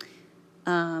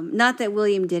 Not that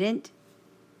William didn't,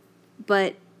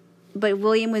 but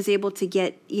William was able to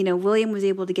get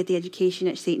the education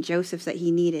at St. Joseph's that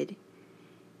he needed,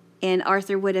 and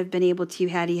Arthur would have been able to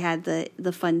had he had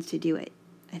the funds to do it.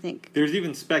 I think there's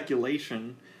even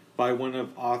speculation by one of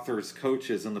Arthur's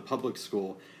coaches in the public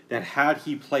school that had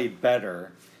he played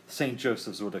better, St.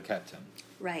 Joseph's would have kept him.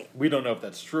 Right. We don't know if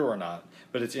that's true or not,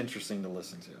 but it's interesting to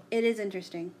listen to. It is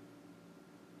interesting.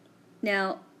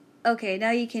 Now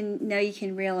you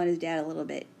can rail on his dad a little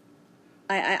bit.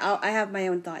 I have my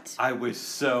own thoughts. I was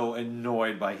so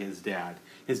annoyed by his dad.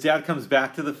 His dad comes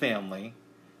back to the family.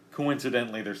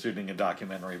 Coincidentally, they're shooting a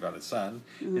documentary about his son.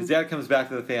 Mm-hmm. His dad comes back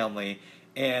to the family,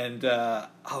 and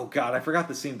oh god, I forgot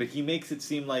the scene, but he makes it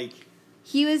seem like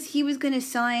He was going to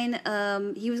sign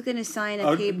a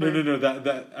paper. No.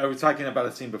 That I was talking about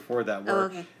a scene before that where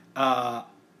okay.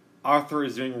 Arthur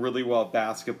is doing really well at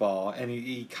basketball, and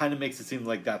he kind of makes it seem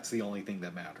like that's the only thing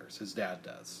that matters. His dad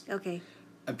does. Okay.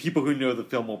 And people who know the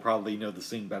film will probably know the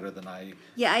scene better than I.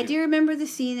 Yeah, I do remember the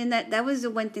scene, and that was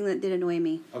the one thing that did annoy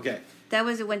me. Okay. That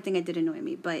was the one thing that did annoy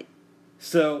me, but...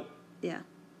 So... Yeah.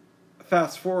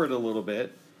 Fast forward a little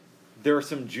bit. There are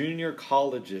some junior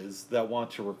colleges that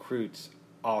want to recruit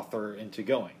Arthur into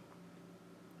going.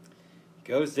 He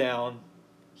goes down.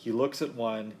 He looks at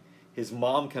one. His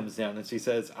mom comes down and she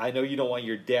says, I know you don't want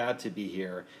your dad to be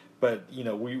here, but,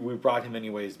 we brought him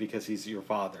anyways because he's your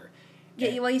father.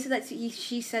 Yeah, well, you said that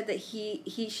she said that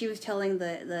she was telling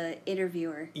the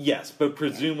interviewer. Yes, but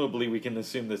presumably we can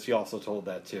assume that she also told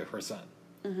that to her son.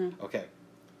 Mm-hmm. Okay.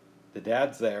 The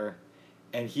dad's there,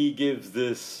 and he gives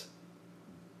this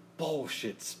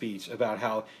bullshit speech about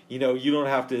how, you don't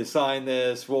have to sign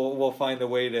this, we'll find a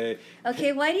way to...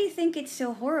 Okay, why do you think it's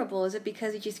so horrible? Is it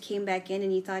because he just came back in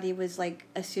and you thought he was, like,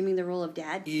 assuming the role of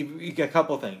dad? A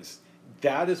couple things.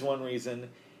 That is one reason,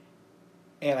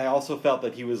 and I also felt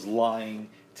that he was lying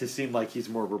to seem like he's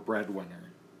more of a breadwinner.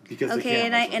 Because okay,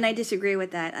 and I disagree with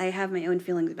that. I have my own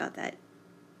feelings about that.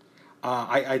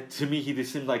 To me, he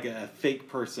just seemed like a fake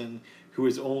person who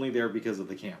is only there because of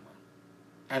the camera.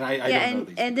 And I don't know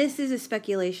these and this is a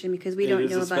speculation because we don't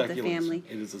know about the family.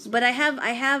 It is a speculation. But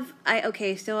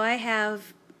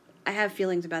I have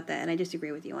feelings about that, and I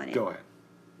disagree with you on it. Go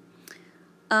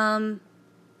ahead.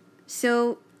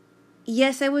 So,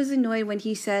 yes, I was annoyed when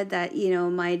he said that,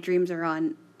 my dreams are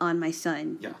on my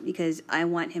son. Yeah. Because I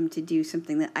want him to do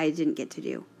something that I didn't get to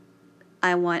do.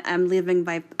 I'm living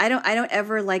by... I don't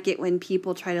ever like it when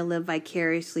people try to live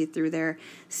vicariously through their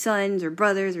sons or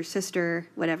brothers or sister,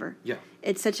 whatever. Yeah.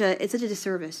 It's such a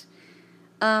disservice.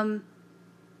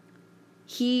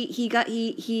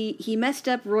 He messed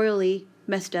up, royally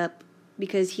messed up,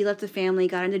 because he left the family,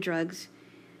 got into drugs,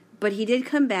 but he did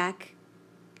come back,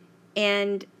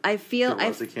 and I feel... There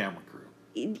was a camera crew.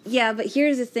 Yeah, but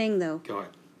here's the thing, though. Go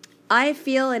ahead. I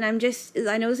feel, and I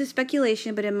know this is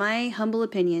speculation, but in my humble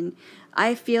opinion,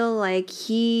 I feel like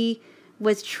he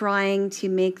was trying to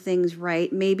make things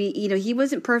right. Maybe, he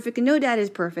wasn't perfect, and no dad is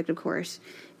perfect, of course.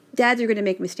 Dads are going to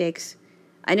make mistakes.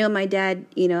 I know my dad,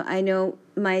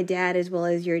 as well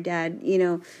as your dad,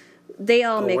 they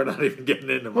all make... We're not even getting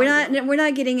into my dad. We're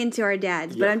not getting into our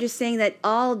dads, Yeah. but I'm just saying that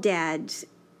all dads,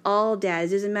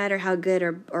 doesn't matter how good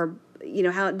or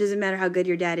it doesn't matter how good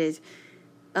your dad is,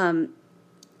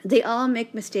 they all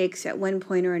make mistakes at one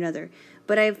point or another.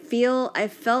 But I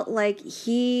felt like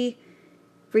he,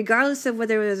 regardless of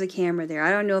whether there was a camera there,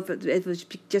 I don't know if it was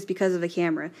just because of the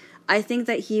camera, I think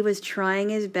that he was trying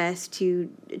his best to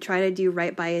try to do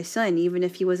right by his son, even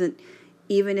if he was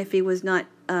not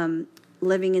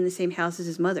living in the same house as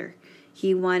his mother.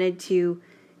 He wanted to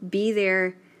be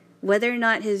there, whether or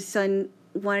not his son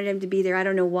wanted him to be there. I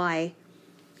don't know why.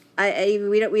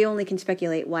 We only can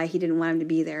speculate why he didn't want him to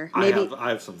be there. Maybe I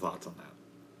have some thoughts on that.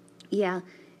 Yeah,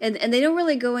 and they don't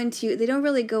really go into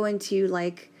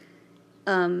like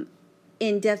in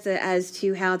depth as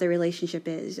to how their relationship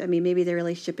is. I mean, maybe their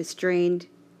relationship is strained.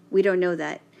 We don't know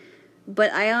that,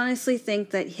 but I honestly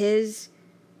think that his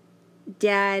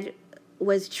dad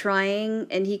was trying,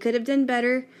 and he could have done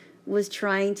better. Was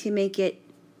trying to make it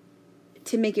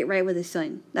right with his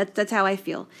son. That's how I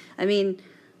feel. I mean.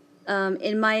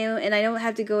 In my own, and I don't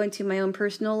have to go into my own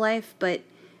personal life, but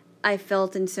I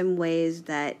felt in some ways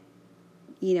that,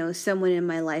 someone in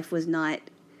my life was not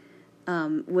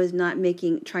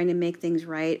trying to make things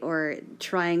right, or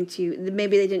trying to,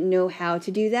 maybe they didn't know how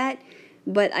to do that,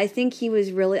 but I think he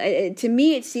was really, to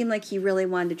me it seemed like he really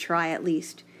wanted to try at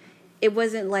least. It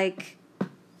wasn't like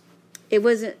he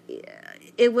didn't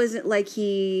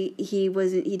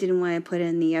want to put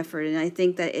in the effort, and I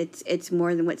think that it's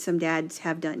more than what some dads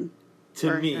have done.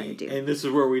 To me, and this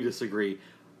is where we disagree,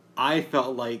 I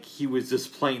felt like he was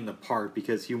just playing the part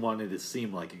because he wanted to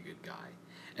seem like a good guy.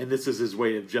 And this is his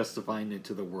way of justifying it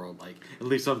to the world, like, at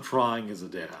least I'm trying as a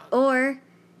dad. Or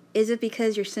is it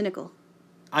because you're cynical?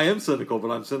 I am cynical,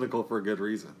 but I'm cynical for a good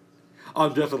reason.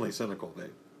 I'm definitely cynical,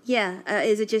 babe. Yeah,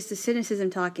 is it just the cynicism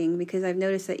talking? Because I've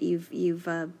noticed that you've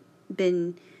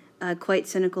been quite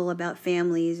cynical about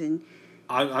families, and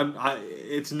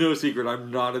it's no secret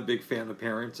I'm not a big fan of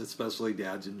parents, especially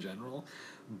dads in general.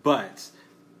 But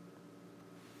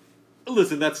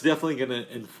listen, that's definitely going to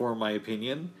inform my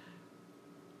opinion,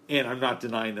 and I'm not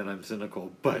denying that I'm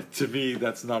cynical. But to me,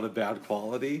 that's not a bad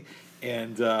quality,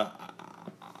 and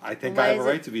I think I have a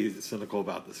right to be cynical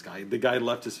about this guy. The guy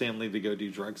left his family to go do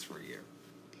drugs for a year.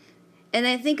 And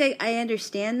I think I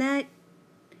understand that.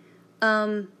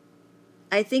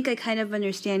 I think I kind of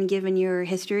understand, given your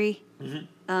history,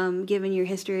 given your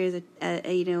history as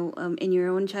in your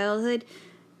own childhood,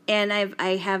 and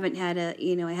I haven't had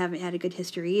a good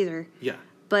history either. Yeah.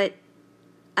 But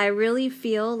I really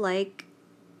feel like,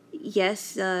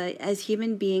 yes, as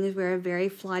human beings, we're very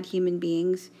flawed human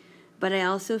beings. But I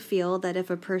also feel that if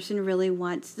a person really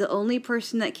wants, the only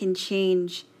person that can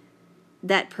change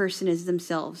that person is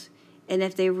themselves. And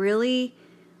if they really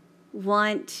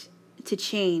want to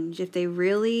change, if they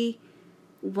really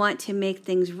want to make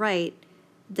things right,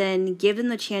 then give them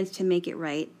the chance to make it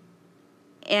right.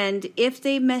 And if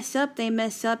they mess up,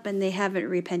 and they haven't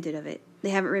repented of it. They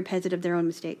haven't repented of their own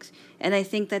mistakes. And I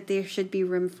think that there should be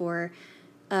room for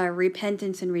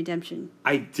repentance and redemption.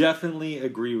 I definitely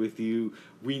agree with you.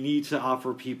 We need to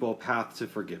offer people a path to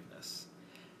forgiveness.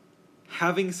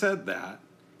 Having said that,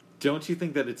 don't you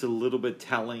think that it's a little bit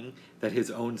telling that his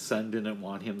own son didn't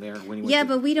want him there when he went? Yeah,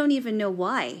 but we don't even know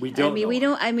why. We don't.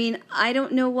 I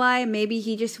don't know why. Maybe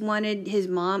he just wanted his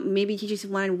mom. Maybe he just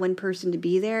wanted one person to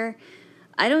be there.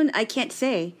 I can't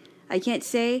say.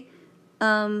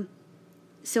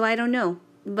 So I don't know.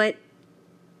 But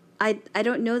I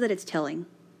don't know that it's telling,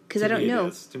 because I don't know.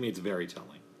 To me, it's very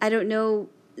telling. I don't know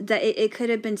that it could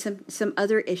have been some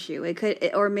other issue. It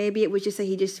could, or maybe it was just that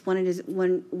he just wanted his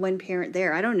one parent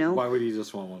there. I don't know. Why would he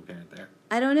just want one parent there?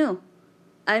 I don't know.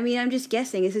 I mean, I'm just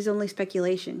guessing. This is only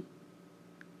speculation.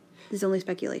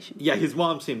 Yeah, his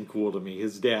mom seemed cool to me.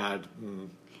 His dad.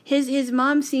 His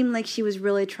mom seemed like she was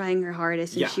really trying her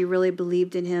hardest, and she really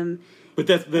believed in him. But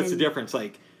that's the difference.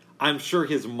 Like, I'm sure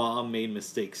his mom made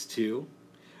mistakes too,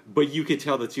 but you could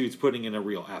tell that she was putting in a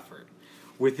real effort.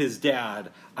 With his dad,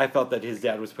 I felt that his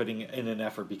dad was putting in an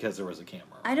effort because there was a camera.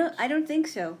 I don't think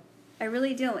so. I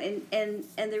really don't. And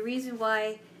the reason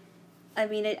why, I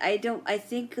mean, I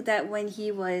think that when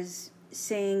he was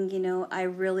saying, I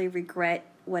really regret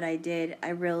what I did,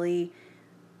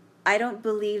 I don't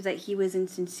believe that he was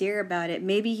insincere about it.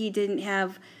 Maybe he didn't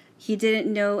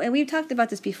know, and we've talked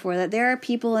about this before, that there are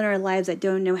people in our lives that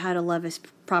don't know how to love us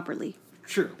properly.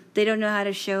 True. They don't know how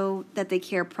to show that they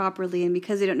care properly, and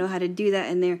because they don't know how to do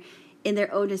that in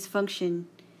their own dysfunction,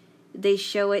 they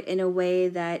show it in a way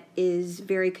that is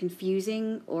very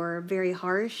confusing or very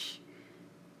harsh.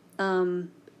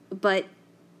 But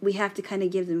we have to kind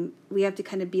of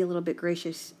be a little bit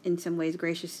gracious in some ways,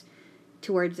 gracious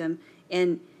towards them.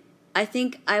 And I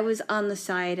think I was on the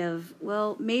side of,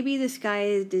 well, maybe this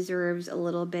guy deserves a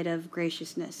little bit of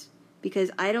graciousness, because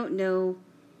I don't know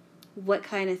what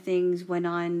kind of things went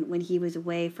on when he was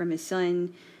away from his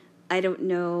son. I don't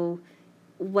know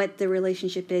what the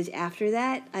relationship is after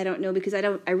that. I don't know, because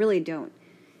I really don't.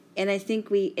 And I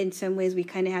think in some ways we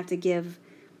kind of have to give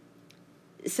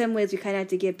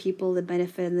people the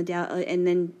benefit of the doubt, and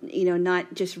then,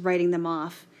 not just writing them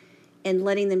off and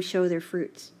letting them show their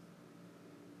fruits.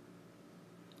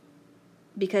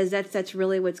 Because that's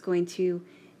really what's going to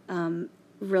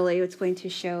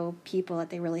show people that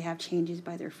they really have changes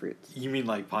by their fruits. You mean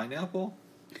like pineapple?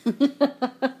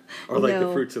 Or like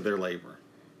the fruits of their labor?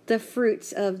 The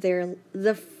fruits of their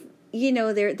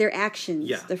actions.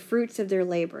 Yeah. The fruits of their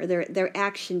labor. Their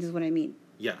actions is what I mean.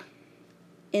 Yeah.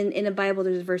 In the Bible,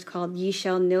 there's a verse called "Ye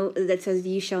shall know," that says,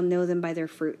 "Ye shall know them by their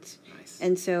fruits." Nice.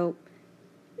 And so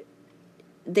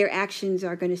their actions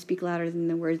are going to speak louder than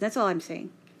the words. That's all I'm saying.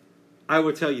 I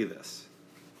will tell you this.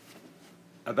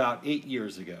 About 8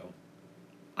 years ago,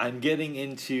 I'm getting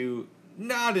into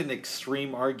not an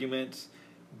extreme argument,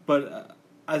 but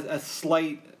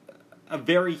a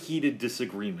very heated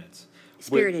disagreement.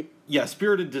 Spirited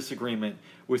Disagreement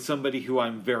with somebody who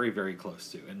I'm very, very close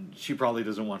to. And she probably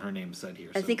doesn't want her name said here.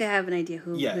 I think I have an idea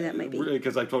who that might be.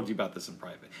 Because I told you about this in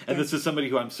private. And this is somebody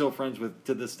who I'm still friends with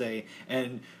to this day,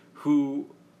 and who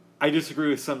I disagree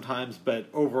with sometimes, but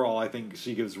overall I think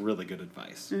she gives really good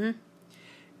advice. Mm-hmm.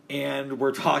 And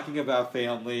we're talking about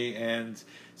family, and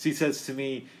she says to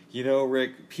me,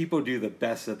 Rick, people do the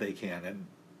best that they can. And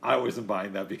I wasn't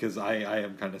buying that, because I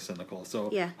am kind of cynical.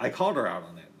 So I called her out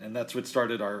on it, and that's what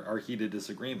started our heated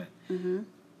disagreement. Mm-hmm.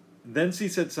 Then she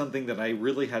said something that I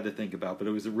really had to think about, but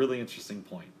it was a really interesting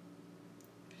point.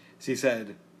 She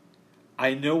said,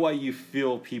 I know why you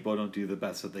feel people don't do the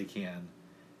best that they can,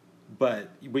 but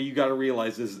what you got to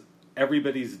realize is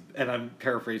everybody's, and I'm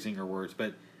paraphrasing her words,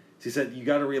 but she said, you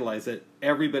got to realize that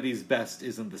everybody's best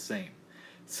isn't the same.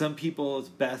 Some people's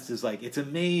best is like, it's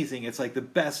amazing, it's like the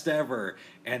best ever,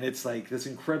 and it's like this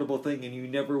incredible thing, and you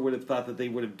never would have thought that they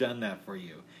would have done that for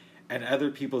you. And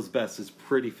other people's best is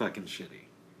pretty fucking shitty.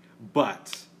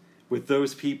 But with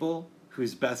those people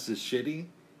whose best is shitty,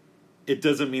 it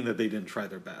doesn't mean that they didn't try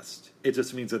their best. It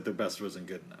just means that their best wasn't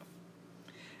good enough.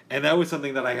 And that was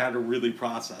something that I had to really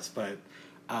process. But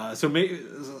so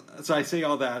I say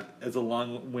all that as a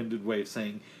long-winded way of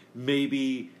saying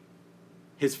maybe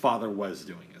his father was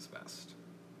doing his best.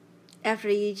 After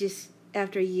you just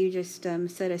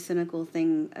said a cynical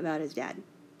thing about his dad.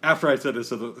 After I said a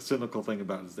cynical thing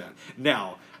about his dad.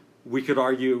 Now, we could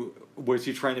argue, was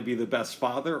he trying to be the best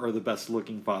father or the best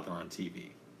looking father on TV?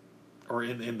 Or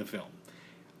in the film?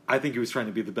 I think he was trying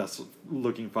to be the best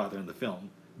looking father in the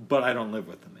film, but I don't live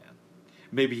with the man.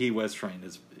 Maybe he was trying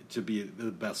to be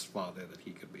the best father that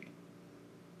he could be.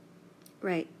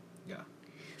 Right. Yeah.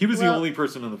 He was the only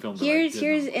person in the film that here's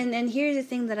the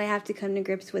thing that I have to come to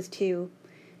grips with too,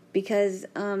 because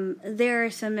there are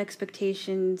some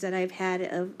expectations that I've had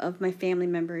of my family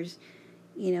members,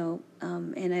 you know,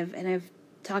 and I've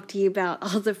talked to you about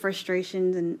all the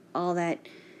frustrations and all that,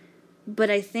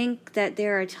 but I think that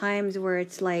there are times where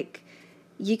it's like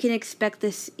you can expect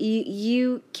this,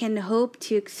 you can hope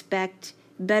to expect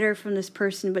better from this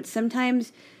person, but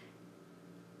sometimes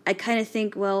I kind of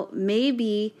think, well,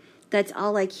 maybe that's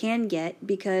all I can get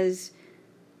because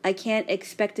I can't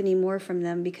expect any more from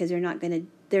them because I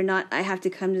have to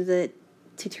come to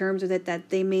terms with it that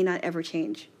they may not ever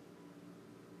change.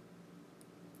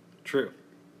 True.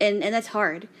 And that's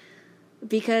hard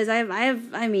because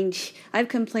I've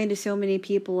complained to so many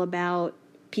people about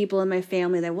people in my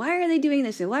family that why are they doing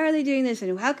this and why are they doing this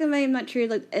and how come I am not treated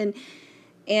like,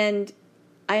 and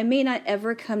I may not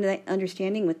ever come to that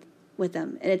understanding with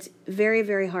them, and it's very,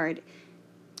 very hard.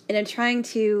 And I'm trying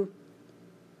to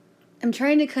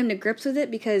come to grips with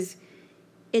it because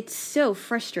it's so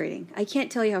frustrating. I can't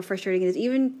tell you how frustrating it is,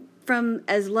 even from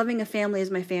as loving a family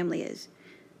as my family is.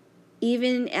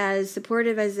 Even as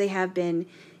supportive as they have been,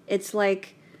 it's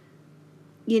like,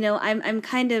 you know, I'm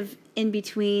kind of in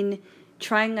between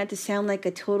trying not to sound like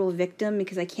a total victim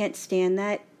because I can't stand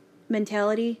that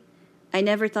mentality. I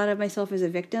never thought of myself as a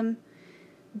victim,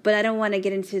 but I don't want to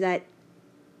get into that.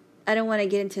 I don't want to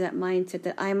get into that mindset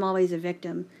that I'm always a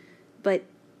victim. But,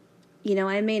 you know,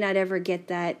 I may not ever get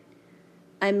that.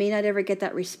 I may not ever get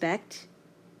that respect.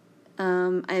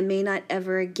 I may not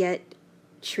ever get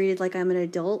treated like I'm an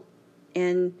adult.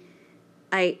 And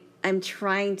I'm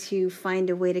trying to find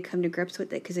a way to come to grips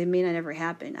with it because it may not ever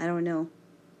happen. I don't know.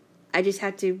 I just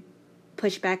have to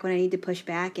push back when I need to push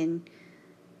back and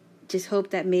just hope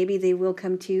that maybe they will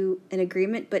come to an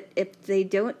agreement. But if they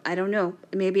don't, I don't know.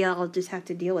 Maybe I'll just have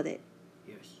to deal with it.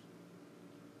 Yes.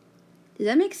 Does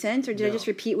that make sense, or did I just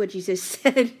repeat what you just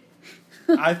said?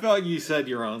 I thought you said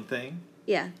your own thing.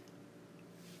 Yeah.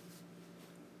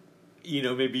 You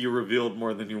know, maybe you revealed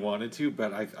more than you wanted to,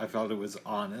 but I felt it was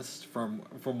honest from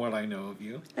what I know of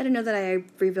you. I don't know that I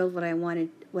revealed what I wanted.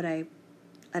 I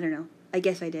don't know. I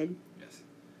guess I did. Yes.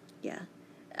 Yeah.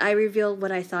 I revealed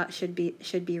what I thought should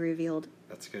be revealed.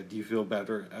 That's good. Do you feel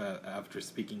better after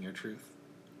speaking your truth?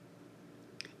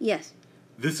 Yes.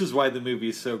 This is why the movie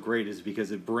is so great, is because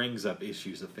it brings up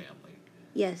issues of family.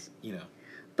 Yes. You know.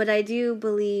 But I do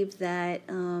believe that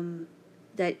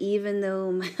that even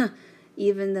though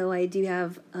I do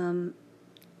have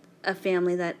a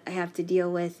family that I have to deal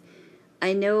with,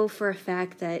 I know for a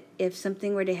fact that if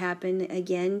something were to happen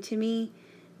again to me,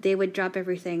 they would drop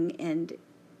everything and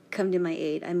come to my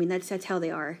aid. I mean, that's how they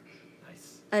are.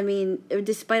 Nice. I mean,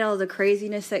 despite all the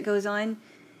craziness that goes on,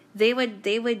 they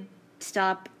would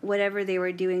stop whatever they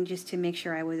were doing just to make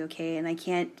sure I was okay. And I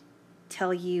can't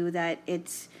tell you that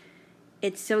it's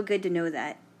so good to know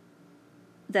that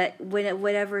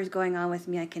whatever is going on with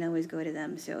me, I can always go to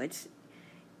them. So it's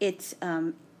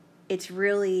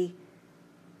really,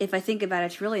 if I think about it,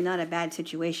 it's really not a bad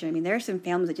situation. I mean, there are some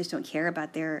families that just don't care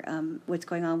about their what's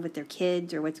going on with their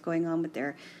kids or what's going on with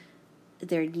their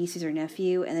nieces or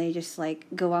nephew, and they just like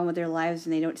go on with their lives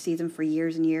and they don't see them for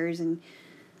years and years. And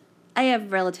I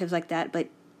have relatives like that, but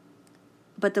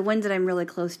the ones that I'm really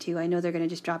close to, I know they're going to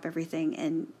just drop everything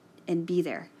and be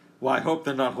there. Well, I hope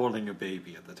they're not holding a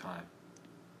baby at the time.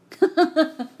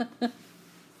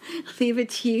 Leave it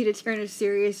to you to turn a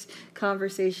serious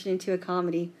conversation into a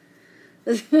comedy.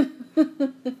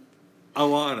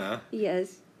 Alana.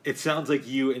 Yes. It sounds like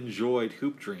you enjoyed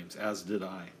Hoop Dreams, as did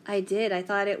I. I did. I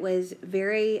thought it was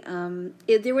very...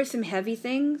 there were some heavy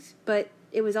things, but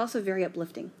it was also very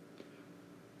uplifting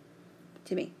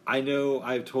to me. I know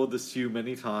I've told this to you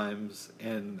many times,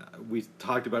 and we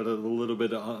talked about it a little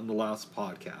bit on the last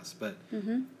podcast, but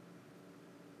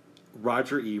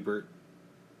Roger Ebert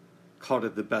called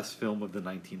it the best film of the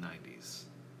 1990s.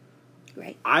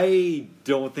 Right. I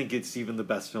don't think it's even the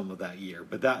best film of that year,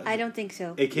 but that I don't think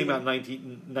so. It came out in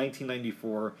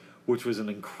 1994, which was an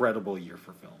incredible year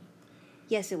for film.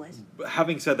 Yes, it was.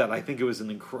 Having said that, I think it was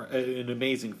an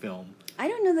amazing film. I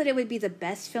don't know that it would be the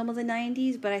best film of the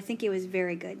 90s, but I think it was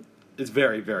very good. It's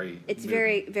very, very It's moving.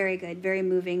 very, very good. Very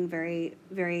moving, very,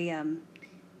 very,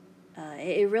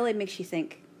 it really makes you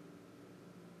think.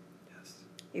 Yes.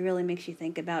 It really makes you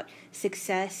think about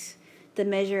success, the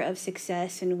measure of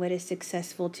success, and what is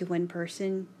successful to one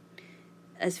person,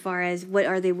 as far as what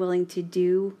are they willing to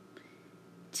do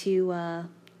to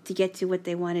get to what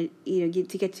they want to,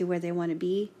 to get to where they want to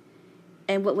be,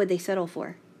 and what would they settle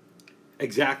for?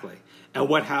 Exactly. And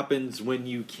what happens when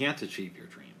you can't achieve your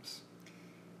dreams?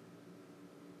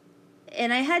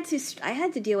 And I had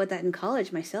to deal with that in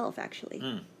college myself, actually.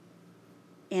 Mm.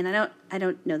 And I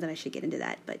don't know that I should get into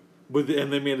that, but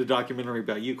And they made a documentary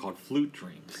about you called Flute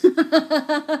Dreams.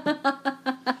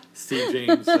 Steve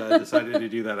James decided to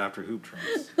do that after Hoop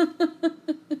Dreams.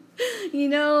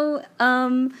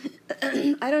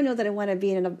 I don't know that I want to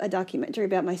be in a documentary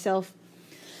about myself.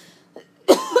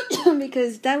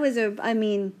 Because that was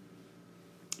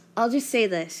I'll just say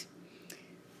this.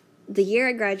 The year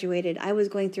I graduated, I was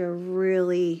going through a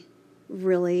really,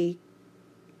 really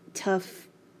tough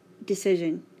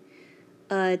decision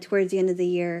towards the end of the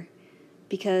year,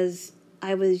 because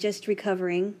I was just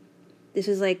recovering. This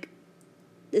is like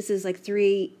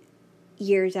 3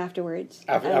 years afterwards.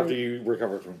 After you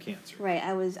recovered from cancer. Right.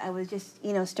 I was just,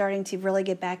 starting to really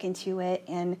get back into it,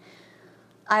 and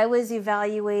I was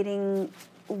evaluating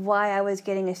why I was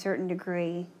getting a certain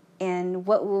degree, and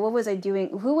what was I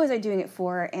doing, who was I doing it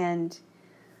for, and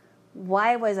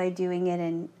why was I doing it.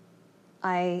 And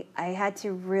I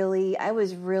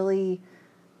was really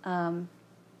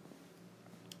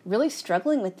really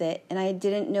struggling with it, and I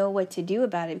didn't know what to do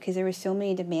about it because there were so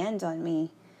many demands on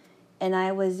me, and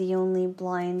I was the only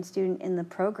blind student in the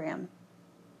program.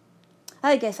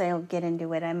 I guess I'll get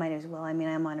into it. I might as well.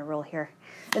 I'm on a roll here.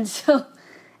 And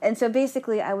so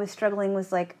basically I was struggling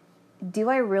with, like, do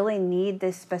I really need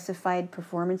this specified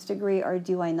performance degree or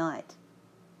do I not?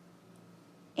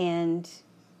 And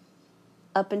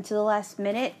up until the last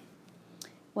minute,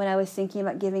 when I was thinking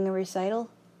about giving a recital,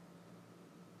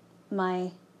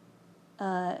 my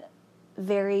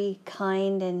very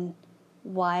kind and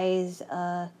wise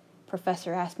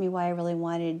professor asked me why I really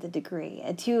wanted the degree.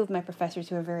 And two of my professors,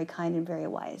 who are very kind and very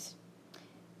wise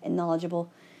and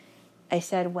knowledgeable, I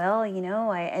said, well,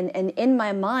 and in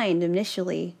my mind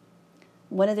initially,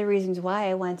 one of the reasons why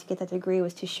I wanted to get that degree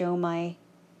was to show my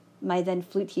then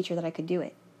flute teacher that I could do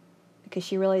it, because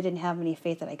she really didn't have any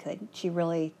faith that I could. She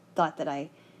really thought that I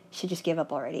should just give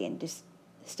up already and just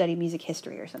study music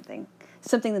history or something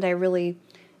that I really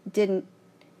didn't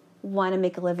want to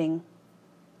make a living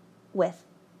with.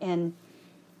 And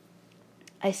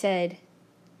I said,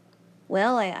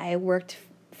 well, I worked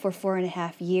for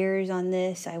 4.5 years on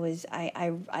this.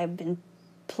 I've been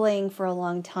playing for a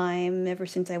long time, ever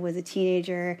since I was a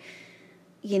teenager.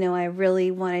 I really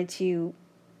wanted to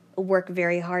work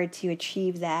very hard to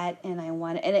achieve that,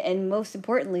 and most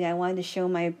importantly, I wanted to show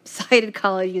my sighted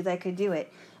colleagues I could do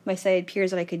it, my sighted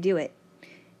peers that I could do it.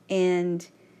 And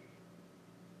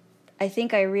I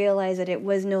think I realized that it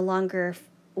was no longer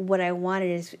what I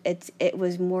wanted. It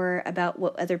was more about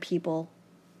what other people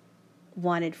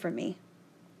wanted from me,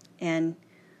 and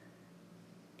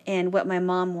what my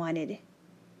mom wanted.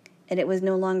 And it was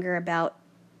no longer about,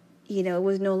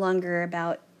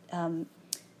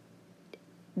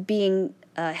 being,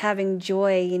 having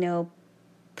joy,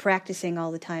 practicing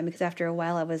all the time. Because after a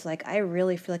while I was like, I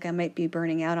really feel like I might be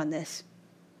burning out on this.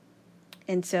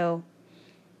 And so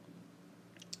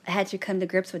I had to come to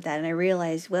grips with that. And I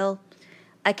realized, well,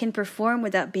 I can perform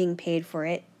without being paid for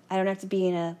it. I don't have to be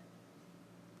in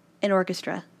an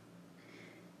orchestra.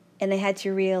 And I had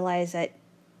to realize that,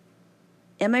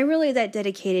 am I really that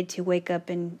dedicated to wake up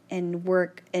and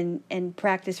work and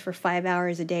practice for 5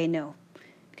 hours a day? No,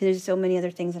 because there's so many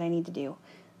other things that I need to do.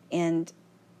 And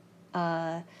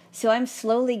so I'm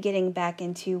slowly getting back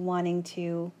into wanting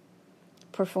to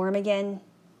perform again,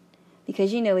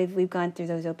 because, we've gone through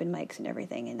those open mics and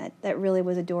everything, and that really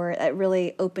was that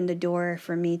really opened a door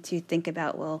for me to think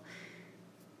about, well,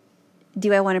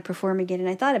 do I want to perform again? And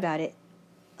I thought about it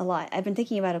a lot. I've been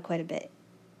thinking about it quite a bit.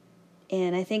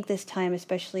 And I think this time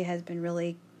especially has been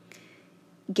really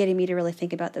getting me to really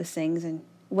think about those things and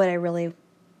what I really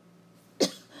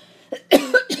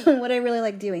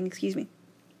like doing, excuse me.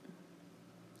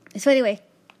 So anyway,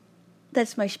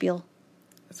 that's my spiel.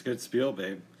 That's a good spiel,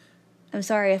 babe. I'm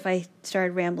sorry if I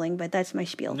started rambling, but that's my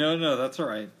spiel. No, that's all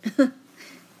right.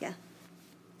 Yeah.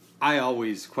 I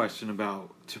always question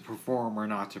about to perform or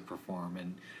not to perform,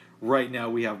 and right now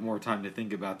we have more time to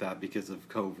think about that because of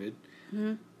COVID.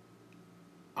 Mm-hmm.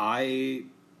 I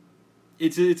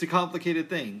it's a complicated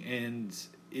thing, and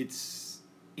it's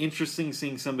interesting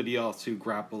seeing somebody else who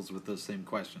grapples with those same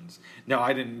questions. Now,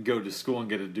 I didn't go to school and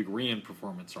get a degree in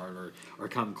performance art, or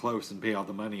come close and pay all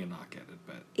the money and not get it,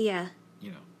 but Yeah.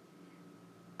 you know.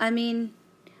 I mean,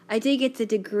 I did get the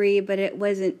degree, but it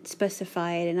wasn't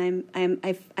specified, and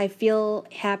I feel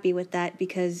happy with that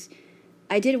because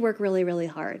I did work really, really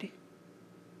hard.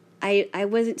 I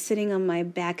wasn't sitting on my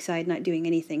backside not doing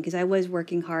anything because I was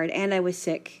working hard and I was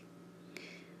sick.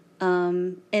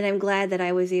 And I'm glad that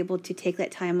I was able to take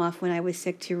that time off when I was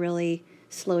sick to really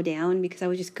slow down because I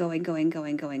was just going.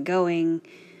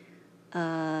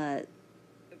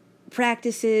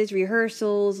 Practices,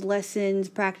 rehearsals, lessons,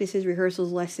 practices,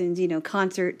 rehearsals, lessons,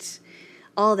 concerts,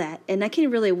 all that. And that can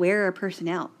really wear a person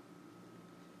out.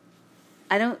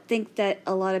 I don't think that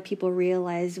a lot of people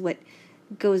realize what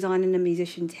goes on in a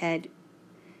musician's head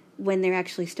when they're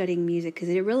actually studying music because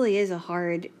it really is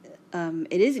it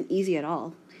isn't easy at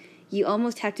all. You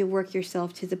almost have to work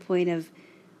yourself to the point of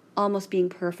almost being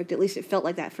perfect. At least it felt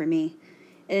like that for me.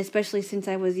 And especially since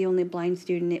I was the only blind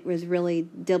student, it was really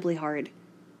doubly hard.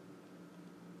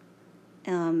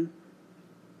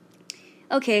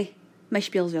 Okay, my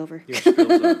spiel's over. Your spiel's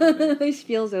over. My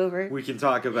spiel's over. We can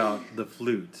talk about the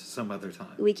flute some other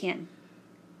time. We can.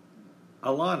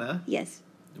 Alana, Yes.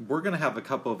 we're going to have a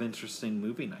couple of interesting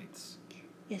movie nights.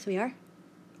 Yes, we are.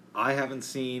 I haven't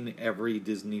seen every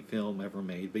Disney film ever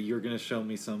made, but you're going to show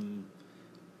me some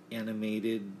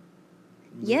animated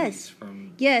movies Yes.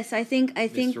 from Yes, I think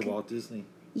Mr. Walt Disney.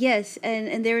 Yes,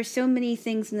 and there were so many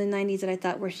things in the 90s that I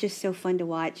thought were just so fun to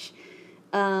watch.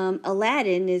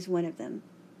 Aladdin is one of them.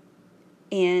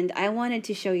 And I wanted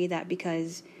to show you that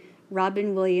because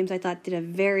Robin Williams, I thought, did a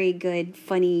very good,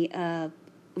 funny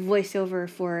voiceover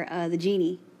for the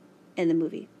genie in the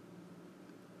movie.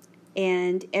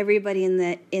 And everybody in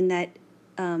that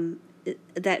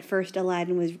first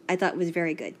Aladdin I thought was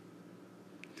very good.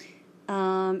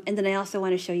 And then I also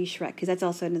want to show you Shrek because that's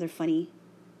also another funny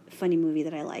movie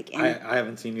that I like. And I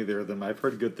haven't seen either of them. I've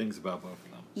heard good things about both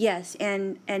of them. yes,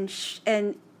 and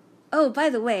oh, by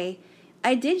the way,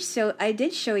 I did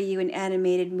show you an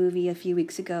animated movie a few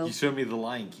weeks ago. You showed me The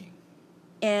Lion King.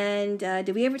 And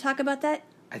did we ever talk about that?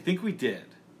 I think we did.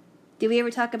 Did we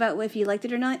ever talk about if you liked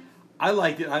it or not? I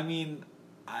liked it. I mean,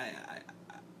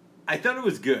 I thought it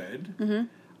was good. Mm-hmm.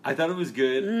 I thought it was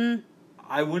good. Mm-hmm.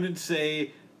 I wouldn't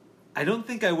say... I don't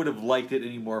think I would have liked it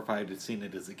anymore if I had seen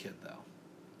it as a kid, though.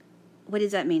 What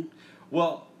does that mean?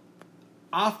 Well,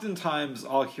 oftentimes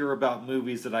I'll hear about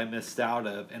movies that I missed out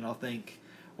of, and I'll think,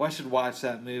 well, I should watch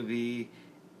that movie,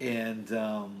 and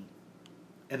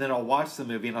then I'll watch the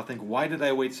movie, and I'll think, why did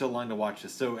I wait so long to watch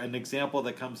this? So an example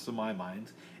that comes to my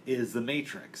mind is The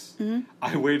Matrix. Mm-hmm.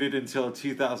 I waited until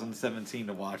 2017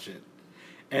 to watch it.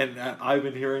 And I've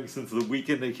been hearing since the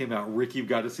weekend they came out, Rick, you've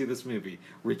got to see this movie.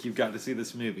 Rick, you've got to see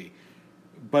this movie.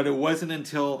 But it wasn't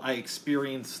until I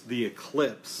experienced the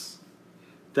eclipse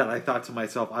that I thought to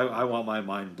myself, I want my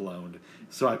mind blown.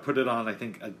 So I put it on, I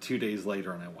think, 2 days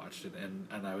later, and I watched it.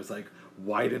 And I was like,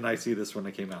 why didn't I see this when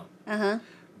it came out? Uh-huh.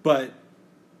 But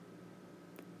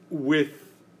with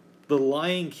The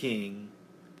Lion King,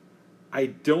 I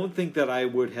don't think that I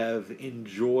would have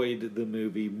enjoyed the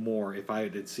movie more if I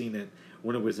had seen it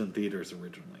when it was in theaters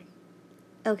originally.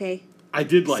 Okay. I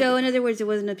did like it. So, in other words, it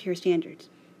wasn't up to your standards.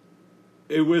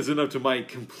 It wasn't up to my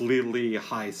completely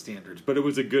high standards, but it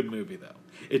was a good movie, though.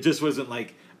 It just wasn't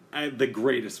like the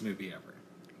greatest movie ever.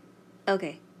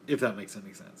 Okay. If that makes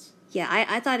any sense. Yeah,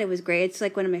 I thought it was great. It's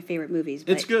like one of my favorite movies.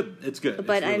 But, It's good. It's good.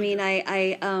 But It's really I mean,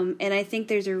 good. and I think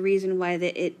there's a reason why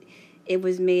that it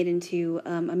was made into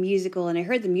a musical, and I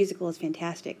heard the musical is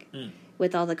fantastic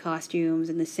with all the costumes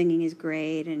and the singing is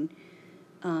great, and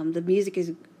the music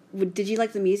is. Did you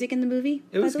like the music in the movie?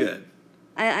 It was good.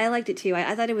 I liked it too.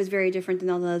 I thought it was very different than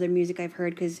all the other music I've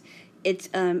heard because it's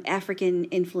African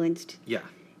influenced. Yeah.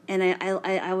 And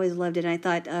I always loved it. And I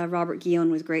thought Robert Guillaume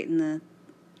was great as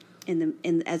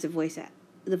the voice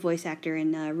actor,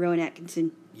 and Rowan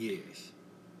Atkinson. Yes.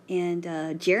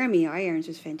 And Jeremy Irons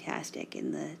was fantastic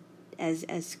in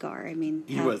as Scar. I mean,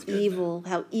 He was good,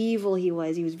 how evil he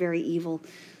was. He was very evil.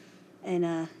 And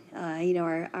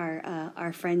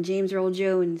our friend James Earl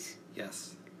Jones.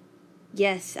 Yes.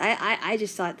 Yes, I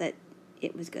just thought that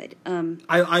it was good.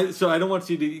 So I don't want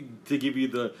you to give you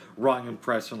the wrong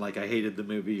impression, like I hated the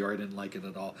movie or I didn't like it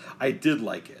at all. I did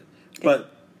like it,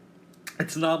 but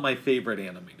it's not my favorite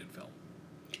animated film.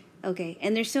 Okay,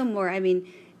 and there's some more. I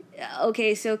mean,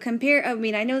 okay, so compare. I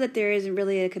mean, I know that there isn't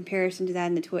really a comparison to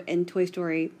that in Toy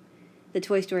Story, the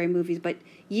Toy Story movies, but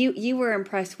you were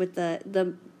impressed with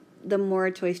the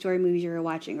more Toy Story movies you were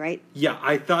watching, right? Yeah,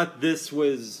 I thought this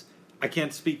was I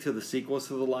can't speak to the sequels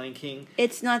to The Lion King.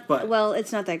 It's not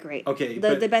it's not that great. Okay,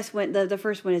 the best one, the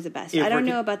first one is the best. I don't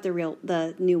know about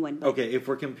the new one. But. Okay, if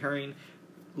we're comparing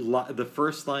the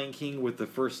first Lion King with the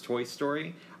first Toy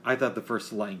Story, I thought the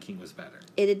first Lion King was better.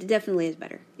 It definitely is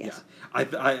better. Yes. Yeah,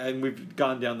 and we've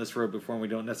gone down this road before, and we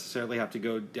don't necessarily have to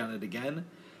go down it again.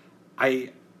 I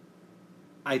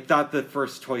thought the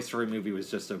first Toy Story movie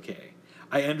was just okay.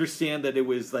 I understand that it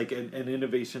was like an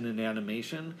innovation in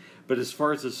animation, but as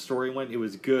far as the story went, it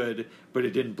was good, but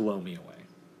it didn't blow me away.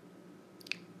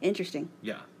 Interesting.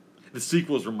 Yeah. The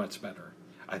sequels were much better,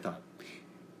 I thought.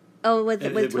 Oh,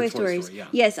 with Toy Stories. Yeah.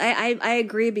 Yes, I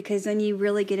agree, because then you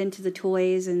really get into the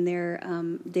toys and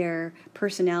their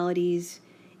personalities,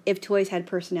 if toys had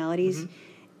personalities. Mm-hmm.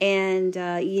 And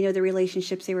the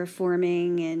relationships they were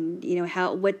forming, and how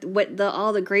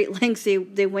all the great lengths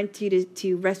they went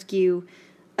to rescue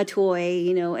a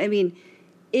toy. I mean,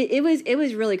 it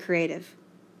was really creative.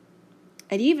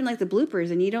 And you even like the bloopers,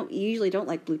 and you usually don't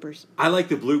like bloopers. I like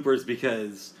the bloopers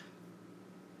because,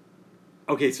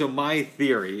 okay, so my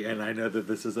theory, and I know that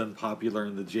this is unpopular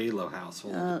in the J-Lo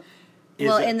household.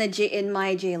 In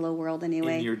my J-Lo world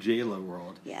anyway. In your J-Lo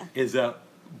world, yeah, is that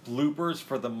bloopers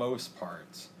for the most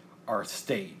part are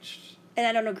staged. And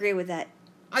I don't agree with that.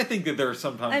 I think that there are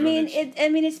sometimes.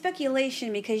 It's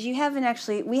speculation, because we haven't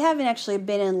actually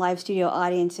been in live studio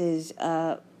audiences,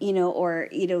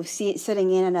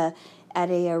 sitting in at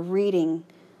a reading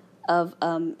of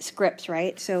scripts,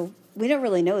 right? So we don't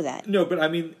really know that. No, but I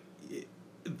mean,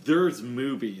 there's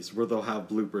movies where they'll have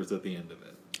bloopers at the end of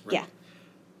it. Right? Yeah.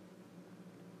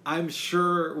 I'm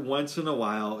sure once in a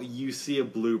while you see a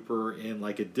blooper in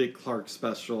like a Dick Clark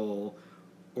special,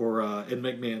 or in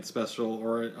McMahon special,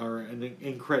 or an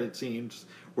in credit scenes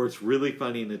where it's really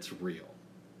funny and it's real.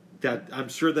 That I'm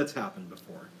sure that's happened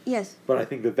before. Yes, but I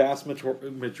think the vast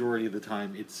majority of the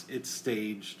time it's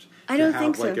staged. I don't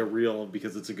think so. Like a real,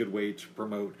 because it's a good way to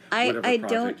promote whatever I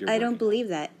project you're working on. I don't believe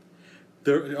that.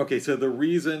 So the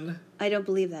reason I don't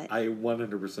believe that. I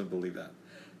 100% believe that.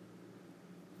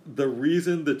 The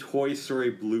reason the Toy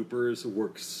Story bloopers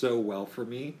work so well for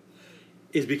me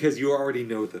is because you already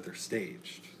know that they're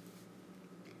staged.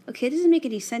 Okay, it doesn't make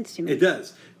any sense to me. It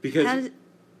does, because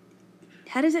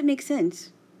how does it make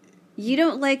sense? You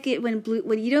don't like it when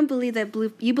you don't believe that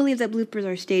you believe that bloopers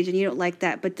are staged, and you don't like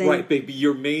that, but then right,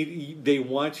 baby, they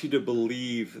want you to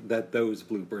believe that those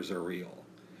bloopers are real.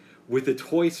 With the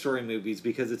Toy Story movies,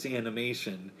 because it's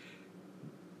animation,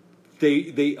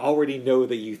 they already know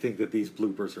that you think that these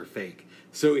bloopers are fake.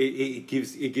 So it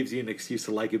gives you an excuse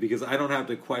to like it, because I don't have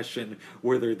to question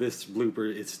whether this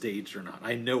blooper is staged or not.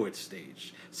 I know it's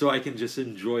staged, so I can just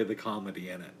enjoy the comedy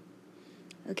in it.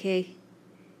 Okay,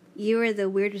 you are the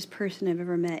weirdest person I've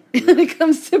ever met when it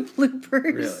comes to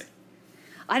bloopers. Really?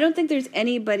 I don't think there's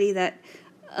anybody that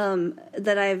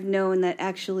I've known that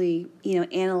actually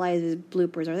analyzes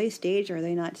bloopers. Are they staged or are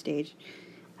they not staged?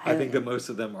 I think that most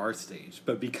of them are staged,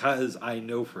 but because I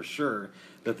know for sure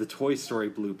that the Toy Story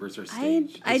bloopers are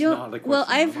staged, I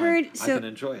can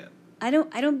enjoy it. I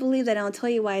don't believe that, and I'll tell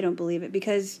you why I don't believe it,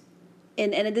 because,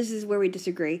 and this is where we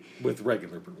disagree. With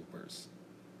regular bloopers.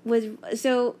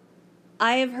 So,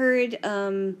 I have heard.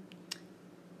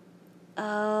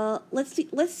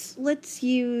 Let's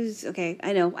use. Okay,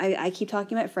 I know. I keep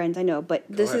talking about Friends. I know, but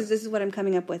this is what I'm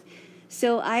coming up with.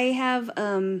 So I have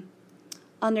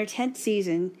on their 10th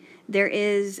season, there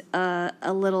is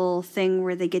a little thing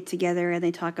where they get together and they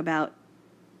talk about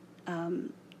the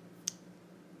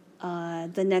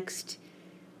next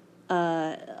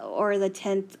or the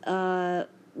 10th,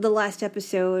 the last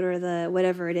episode, or the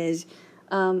whatever it is.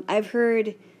 I've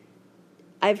heard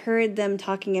them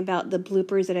talking about the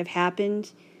bloopers that have happened.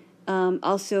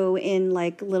 Also in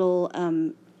like little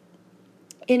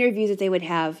interviews that they would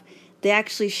have. They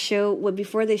actually show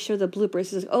before they show the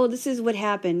bloopers. It's like, this is what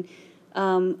happened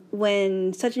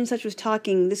when such and such was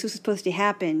talking. This was supposed to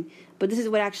happen, but this is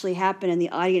what actually happened, and the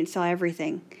audience saw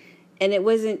everything. And it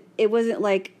wasn't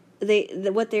like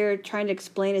what they're trying to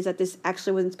explain is that this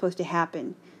actually wasn't supposed to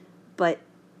happen, but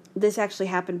this actually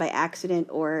happened by accident,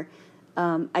 or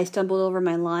I stumbled over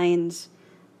my lines,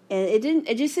 and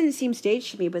it just didn't seem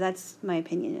staged to me. But that's my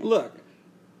opinion. Look,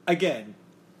 again,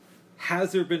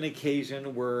 has there been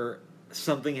occasion where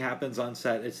something happens on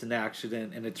set, it's an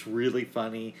accident, and it's really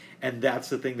funny, and that's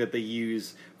the thing that they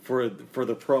use for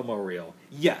the promo reel?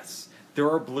 Yes, there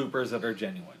are bloopers that are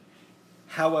genuine.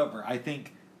 However, I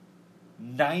think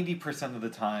 90% of the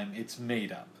time it's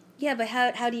made up. Yeah, but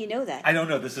how do you know that? I don't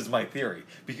know. This is my theory,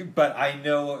 but I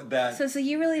know that. So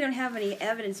you really don't have any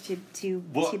evidence to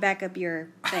back up your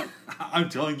thing. I'm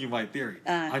telling you my theory.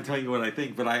 I'm telling you what I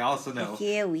think, but I also know.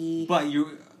 Yeah, But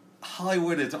you,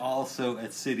 Hollywood is also a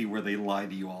city where they lie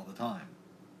to you all the time.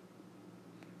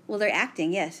 Well, they're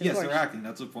acting, yes, of course. They're acting.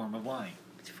 That's a form of lying.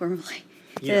 It's a form of lying.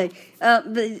 Yeah.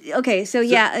 Okay, so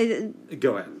yeah.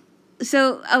 Go ahead.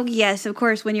 So, yes, of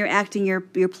course, when you're acting,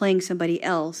 you're playing somebody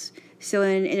else. So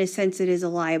in a sense, it is a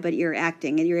lie, but you're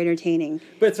acting and you're entertaining.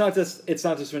 But it's not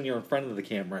just when you're in front of the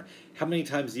camera. How many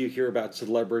times do you hear about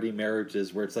celebrity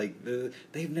marriages where it's like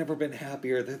they've never been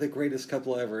happier, they're the greatest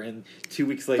couple ever, and 2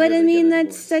 weeks later? But I mean,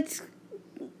 that's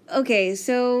okay.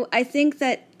 So I think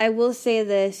that I will say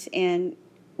this, and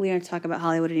we don't talk about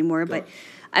Hollywood anymore. But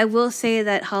I will say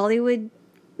that Hollywood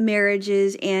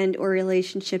marriages and or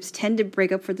relationships tend to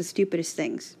break up for the stupidest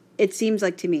things. It seems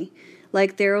like to me.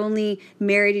 Like they're only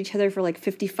married each other for like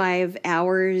 55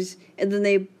 hours and then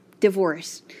they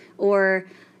divorce. Or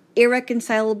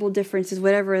irreconcilable differences,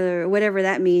 whatever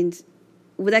that means.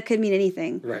 Well, that could mean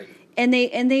anything. Right. And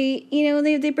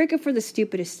they break up for the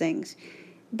stupidest things.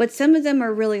 But some of them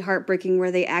are really heartbreaking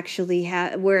where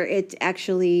it's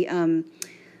actually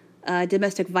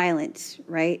domestic violence,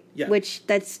 right? Yeah. Which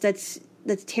that's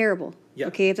terrible. Yeah.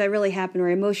 Okay, if that really happened, or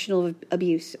emotional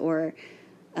abuse, or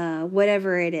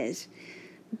whatever it is.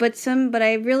 But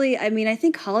I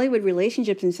think Hollywood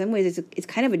relationships in some ways it's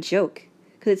kind of a joke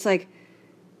because it's like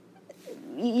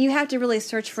you have to really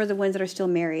search for the ones that are still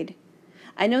married.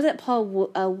 I know that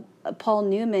Paul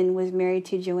Newman was married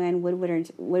to Joanne Woodward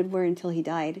until he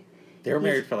died. They were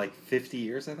married for like 50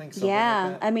 years, I think. Yeah,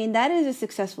 like that. I mean that is a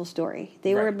successful story.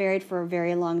 They were married for a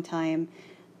very long time.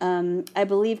 I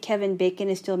believe Kevin Bacon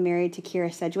is still married to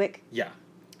Keira Sedgwick. Yeah.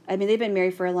 I mean, they've been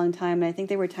married for a long time, and I think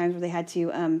there were times where they had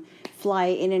to fly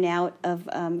in and out of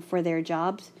for their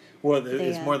jobs. Well,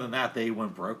 it's more than that. They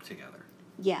went broke together.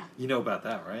 Yeah. You know about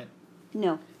that, right?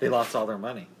 No. They lost all their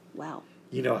money. Wow.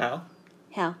 You know how?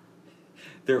 How?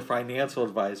 Their financial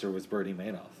advisor was Bernie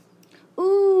Madoff.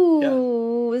 Ooh.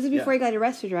 Yeah. This is before he got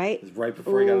arrested, right? It was right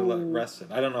before he got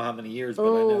arrested. I don't know how many years, but I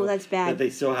know that's bad. that they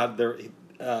still have their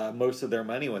most of their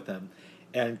money with them.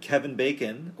 And Kevin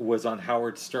Bacon was on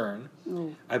Howard Stern.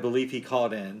 Oh. I believe he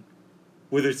called in.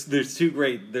 Well, there's two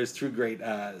great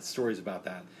stories about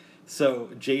that.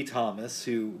 So Jay Thomas,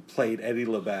 who played Eddie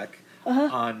LeBeck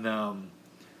on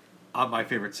my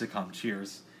favorite sitcom,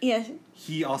 Cheers. Yes.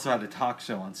 He also had a talk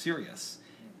show on Sirius,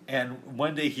 and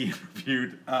one day he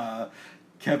interviewed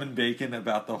Kevin Bacon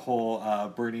about the whole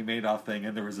Bernie Madoff thing,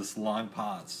 and there was this long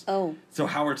pause. Oh. So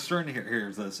Howard Stern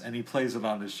hears this, and he plays it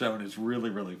on his show, and it's really,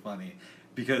 really funny.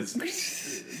 Because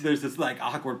there's this like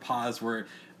awkward pause where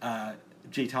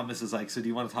Jay Thomas is like, "So do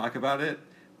you want to talk about it,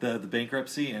 the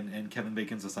bankruptcy?" And Kevin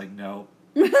Bacon's just like, "No."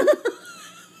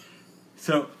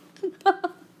 So,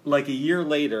 like a year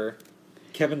later,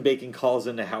 Kevin Bacon calls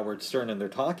into Howard Stern and they're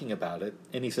talking about it,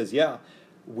 and he says, "Yeah,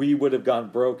 we would have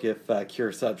gone broke if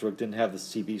Keira Sedgwick didn't have this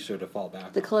TV show to fall back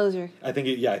on." The Closer. I think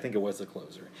it was The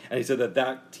Closer, and he said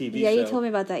that TV show. Yeah, you told me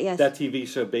about that. Yes. That TV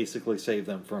show basically saved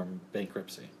them from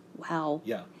bankruptcy. Wow.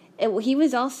 Yeah. He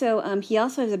was also he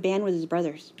also has a band with his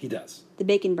brothers. He does. The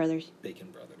Bacon Brothers.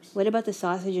 Bacon Brothers. What about the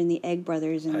Sausage and the Egg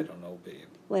Brothers? And I don't know, babe.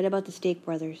 What about the Steak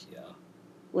Brothers? Yeah.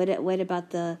 What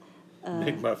about the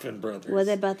McMuffin Brothers? What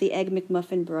about the Egg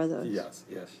McMuffin Brothers? Yes.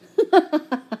 Yes, babe.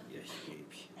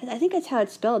 I think that's how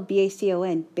it's spelled.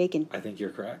 Bacon. Bacon. I think you're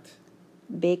correct.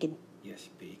 Bacon. Yes,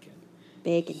 bacon.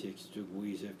 Bacon. 6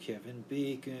 degrees of Kevin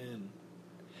Bacon.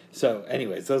 So,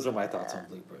 anyways, those are my thoughts on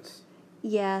bloopers.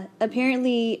 Yeah,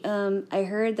 apparently, I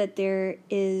heard that there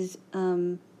is,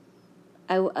 I'll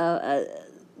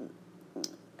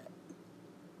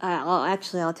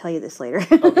tell you this later.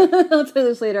 Okay. I'll tell you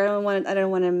this later. I don't want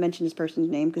to mention this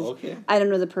person's name because I don't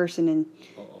know the person. And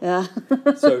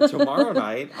so tomorrow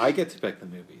night, I get to pick the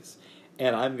movies,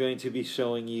 and I'm going to be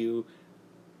showing you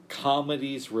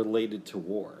comedies related to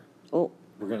war. Oh,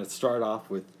 we're going to start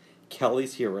off with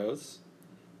Kelly's Heroes.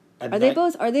 Are they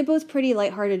both pretty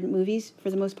lighthearted movies for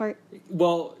the most part?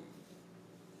 Well,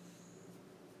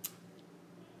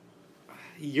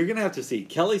 you're gonna have to see.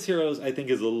 Kelly's Heroes, I think,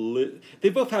 they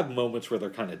both have moments where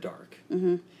they're kind of dark.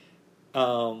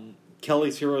 Mm-hmm.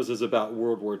 Kelly's Heroes is about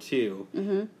World War II,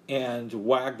 mm-hmm. and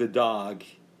Wag the Dog.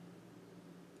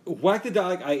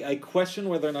 I question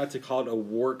whether or not to call it a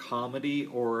war comedy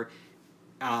or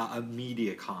a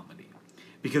media comedy,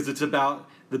 because it's about.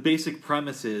 The basic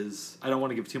premise is, I don't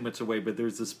want to give too much away, but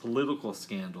there's this political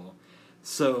scandal.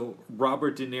 So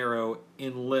Robert De Niro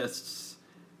enlists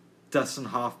Dustin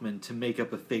Hoffman to make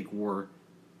up a fake war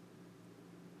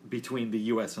between the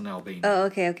U.S. and Albania. Oh,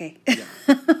 okay. Yeah.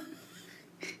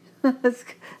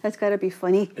 That's got to be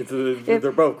funny.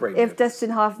 They're both great. If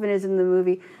Dustin Hoffman is in the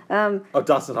movie.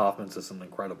 Dustin Hoffman's just an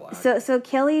incredible actor. So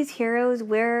Kelly's Heroes,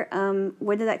 where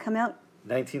did that come out?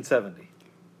 1970.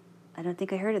 I don't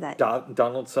think I heard of that.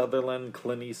 Donald Sutherland,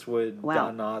 Clint Eastwood, Wow.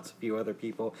 Don Knotts, a few other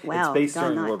people. Wow, It's based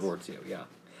Don during Knotts. World War II, yeah.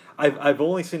 I've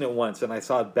only seen it once, and I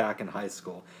saw it back in high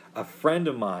school. A friend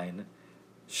of mine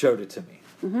showed it to me.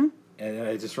 Mm-hmm. And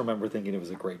I just remember thinking it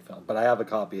was a great film. But I have a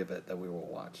copy of it that we will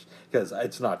watch. Because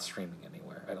it's not streaming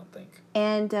anywhere, I don't think.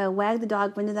 And Wag the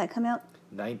Dog, when did that come out?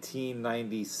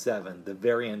 1997, the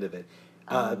very end of it.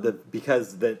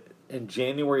 Because in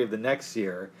January of the next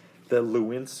year, the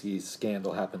Lewinsky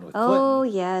scandal happened with Clinton. Oh,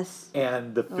 yes.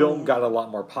 And the film yeah. got a lot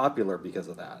more popular because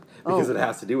of that. Because it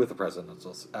has to do with the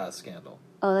presidential scandal.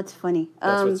 Oh, that's funny.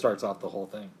 That's what starts off the whole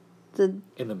thing The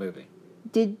in the movie.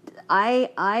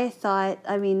 I thought,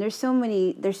 I mean, there's so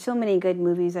many good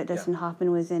movies that Dustin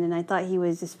Hoffman was in, and I thought he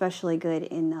was especially good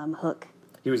in Hook.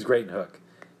 He was great in Hook.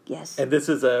 Yes. And this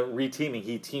is a reteaming.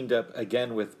 He teamed up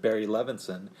again with Barry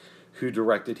Levinson, who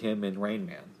directed him in Rain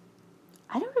Man.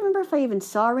 I don't remember if I even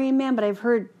saw Rain Man, but I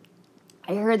heard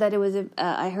that it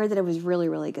was really,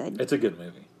 really good. It's a good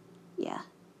movie. Yeah.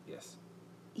 Yes.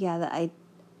 Yeah,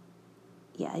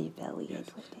 you bet we Yes.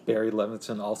 twisting. Barry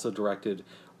Levinson also directed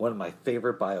one of my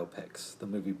favorite biopics, the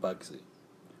movie Bugsy,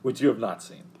 which you have not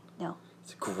seen. No.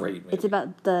 It's a great movie. It's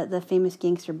about the famous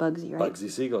gangster Bugsy, right? Bugsy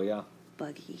Siegel, yeah.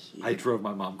 Buggy. I drove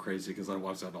my mom crazy because I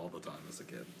watched that all the time as a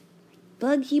kid.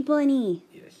 Buggy Bunny.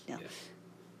 Yes, No. yes.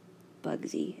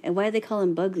 Bugsy. And why do they call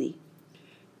him Bugsy?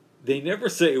 They never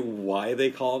say why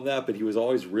they call him that, but he was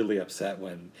always really upset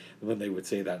when they would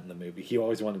say that in the movie. He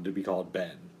always wanted to be called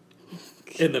Ben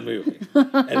in the movie.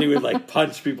 And he would like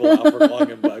punch people out for calling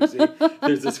him Bugsy.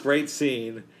 There's this great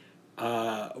scene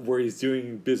where he's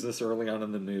doing business early on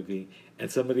in the movie, and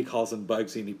somebody calls him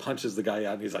Bugsy, and he punches the guy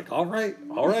out, and he's like, all right.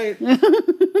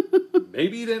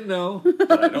 Maybe you didn't know,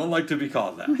 but I don't like to be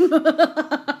called that.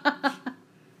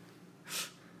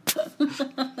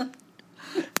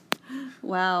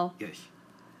 Wow. Yes.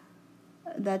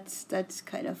 That's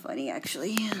kind of funny,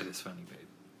 actually. That is funny, babe.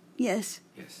 Yes.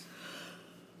 Yes.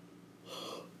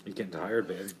 You getting tired,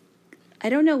 babe? I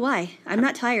don't know why. I'm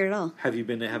not tired at all. Have you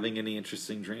been having any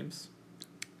interesting dreams?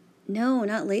 No,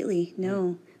 not lately.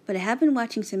 No. But I have been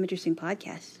watching some interesting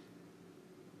podcasts.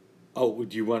 Oh,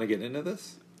 do you want to get into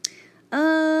this?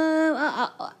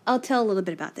 I'll tell a little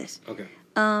bit about this. Okay.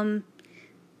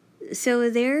 So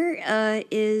there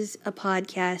is a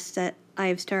podcast that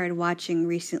I've started watching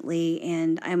recently,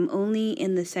 and I'm only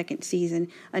in the second season.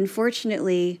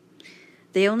 Unfortunately,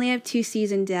 they only have 2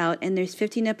 seasons out, and there's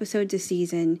 15 episodes a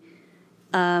season.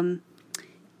 A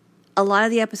lot of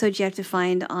the episodes you have to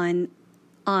find on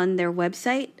their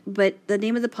website, but the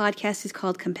name of the podcast is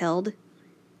called Compelled,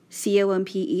 Compelled,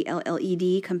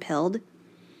 Compelled,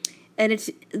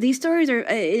 and these stories are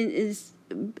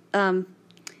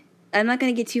I'm not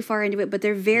going to get too far into it, but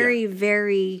they're very,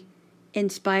 very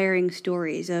inspiring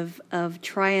stories of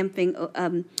triumph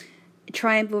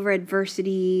over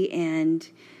adversity and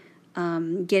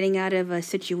getting out of a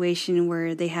situation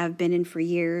where they have been in for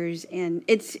years, and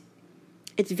it's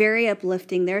very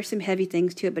uplifting. There are some heavy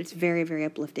things to it, but it's very, very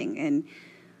uplifting. And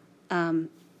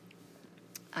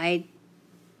I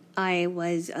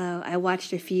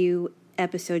watched a few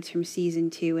episodes from season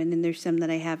 2, and then there's some that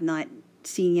I have not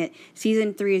seen yet.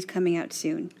 Season 3 is coming out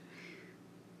soon.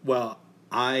 Well,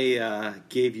 I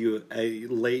gave you a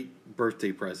late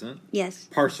birthday present. Yes.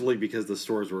 Partially because the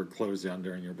stores were closed down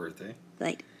during your birthday.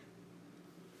 Right.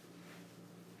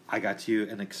 I got you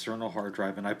an external hard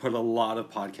drive, and I put a lot of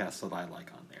podcasts that I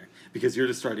like on there because you're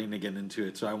just starting to get into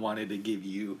it. So I wanted to give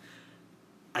you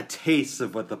a taste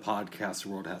of what the podcast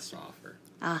world has to offer.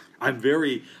 I'm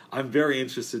very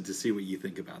interested to see what you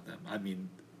think about them. I mean,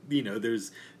 you know,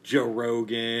 there's Joe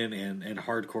Rogan and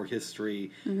Hardcore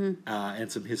History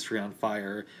and some History on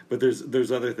Fire, but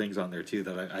there's other things on there too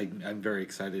that I'm very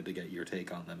excited to get your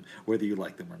take on them, whether you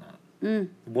like them or not.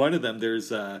 One of them, there's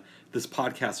this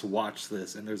podcast, Watch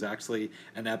This, and there's actually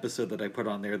an episode that I put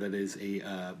on there that is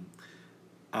a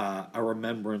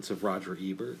remembrance of Roger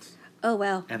Ebert. Oh,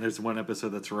 wow. And there's one episode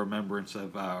that's a remembrance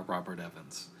of Robert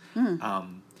Evans.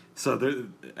 So there,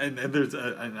 and there's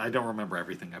and I don't remember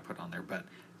everything I put on there, but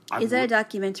is that a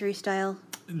documentary style?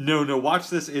 No. Watch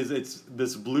This it's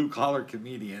this blue collar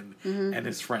comedian and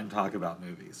his friend talk about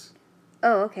movies.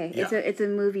 Oh, okay. Yeah. It's a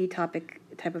movie topic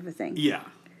type of a thing. Yeah.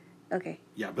 Okay.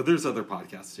 Yeah, but there's other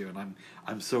podcasts too, and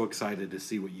I'm so excited to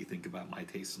see what you think about my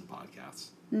taste in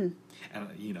podcasts. And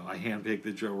you know, I handpicked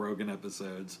the Joe Rogan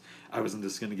episodes. I wasn't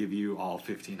just going to give you all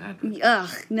 1,500. Ugh,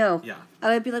 no. Yeah. I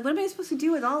would be like, what am I supposed to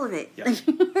do with all of it? Yeah.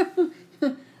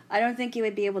 I don't think it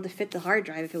would be able to fit the hard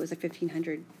drive if it was a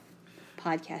 1,500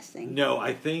 podcast thing. No,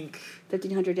 I think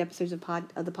 1,500 episodes of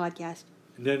the podcast.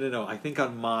 No. I think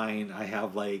on mine I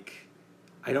have like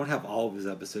I don't have all of his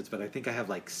episodes, but I think I have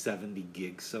like 70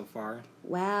 gigs so far.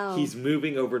 Wow. He's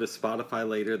moving over to Spotify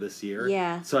later this year.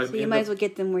 Yeah. So you might as well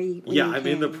get them where you when Yeah, you I'm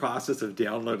can. in the process of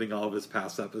downloading all of his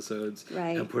past episodes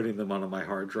Right. and putting them onto my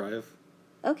hard drive.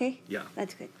 Okay. Yeah.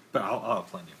 That's good. But I'll have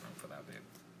plenty of room for that, babe.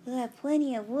 We'll have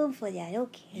plenty of room for that.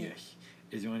 Okay. Yes.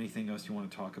 Is there anything else you want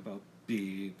to talk about,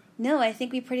 babe? No, I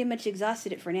think we pretty much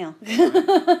exhausted it for now.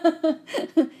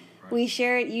 Right. We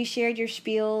shared. You shared your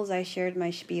spiels. I shared my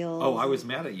spiels. Oh, I was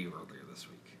mad at you earlier this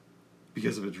week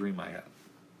because of a dream I had.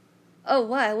 Oh,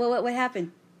 why? What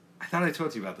happened? I thought I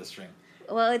told you about this dream.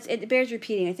 Well, it bears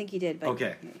repeating. I think you did. But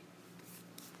Okay.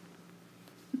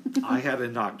 I had a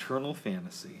nocturnal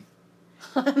fantasy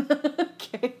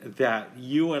Okay. that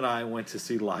you and I went to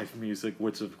see live music,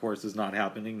 which of course is not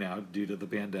happening now due to the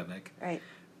pandemic. Right.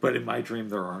 But in my dream,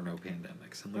 there are no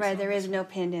pandemics. Right. There is no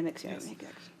pandemics right Yes. now.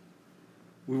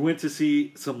 We went to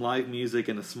see some live music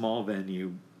in a small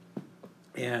venue,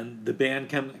 and the band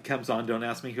comes on. Don't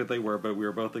ask me who they were, but we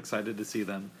were both excited to see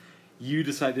them. You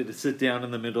decided to sit down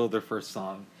in the middle of their first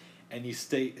song, and you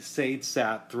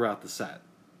sat throughout the set.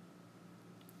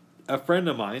 A friend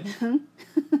of mine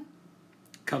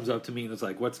comes up to me and is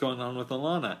like, "What's going on with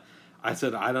Alana?" I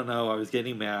said, "I don't know. I was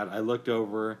getting mad. I looked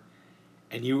over,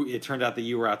 and it turned out that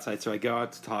you were outside, so I go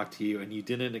out to talk to you, and you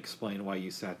didn't explain why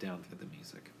you sat down through the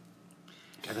music."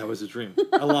 And that was a dream.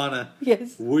 Alana,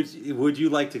 Yes. Would you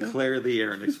like to clear the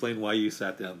air and explain why you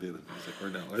sat down through the music, or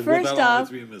no? Will First that off- always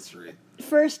be a mystery?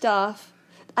 First off,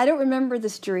 I don't remember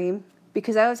this dream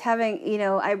because I was having.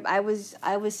 I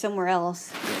was somewhere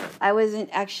else. I wasn't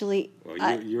actually.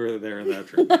 Well, you were there in that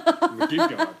dream. But keep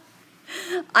going.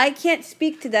 I can't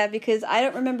speak to that because I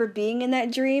don't remember being in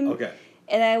that dream. Okay.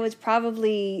 And I was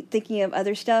probably thinking of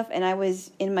other stuff, and I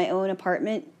was in my own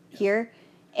apartment here,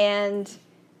 and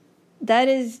that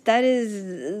is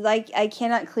like I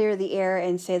cannot clear the air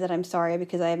and say that I'm sorry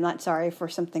because I am not sorry for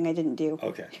something I didn't do.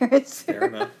 Okay. It's- Fair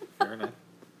enough. Fair enough.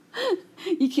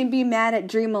 You can be mad at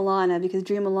Dream Alana because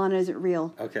Dream Alana isn't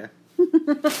real. Okay.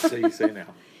 So you say now.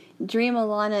 Dream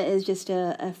Alana is just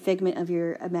a figment of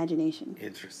your imagination.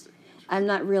 Interesting. I'm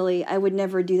not really. I would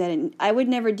never do that. I would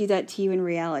never do that to you in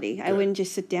reality. I Good. wouldn't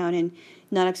just sit down and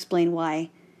not explain why.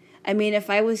 I mean, if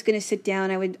I was going to sit down,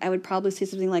 I would probably say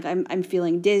something like I'm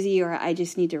feeling dizzy or I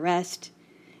just need to rest.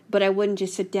 But I wouldn't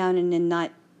just sit down and then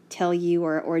not tell you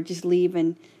or just leave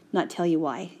and not tell you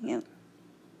why. Yeah.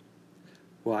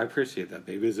 Well, I appreciate that,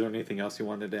 baby. Is there anything else you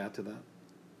wanted to add to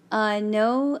that?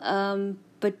 No.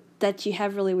 But that you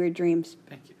have really weird dreams.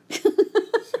 Thank you.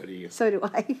 So do you. So do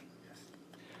I.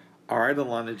 All right,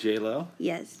 Alana J-Lo.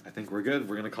 Yes. I think we're good.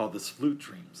 We're going to call this Flute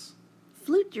Dreams.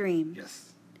 Flute dreams.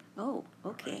 Yes. Oh,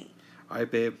 okay. All right,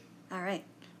 babe. All right.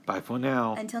 Bye for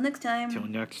now. Until next time. Till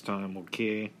next time,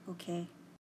 okay? Okay.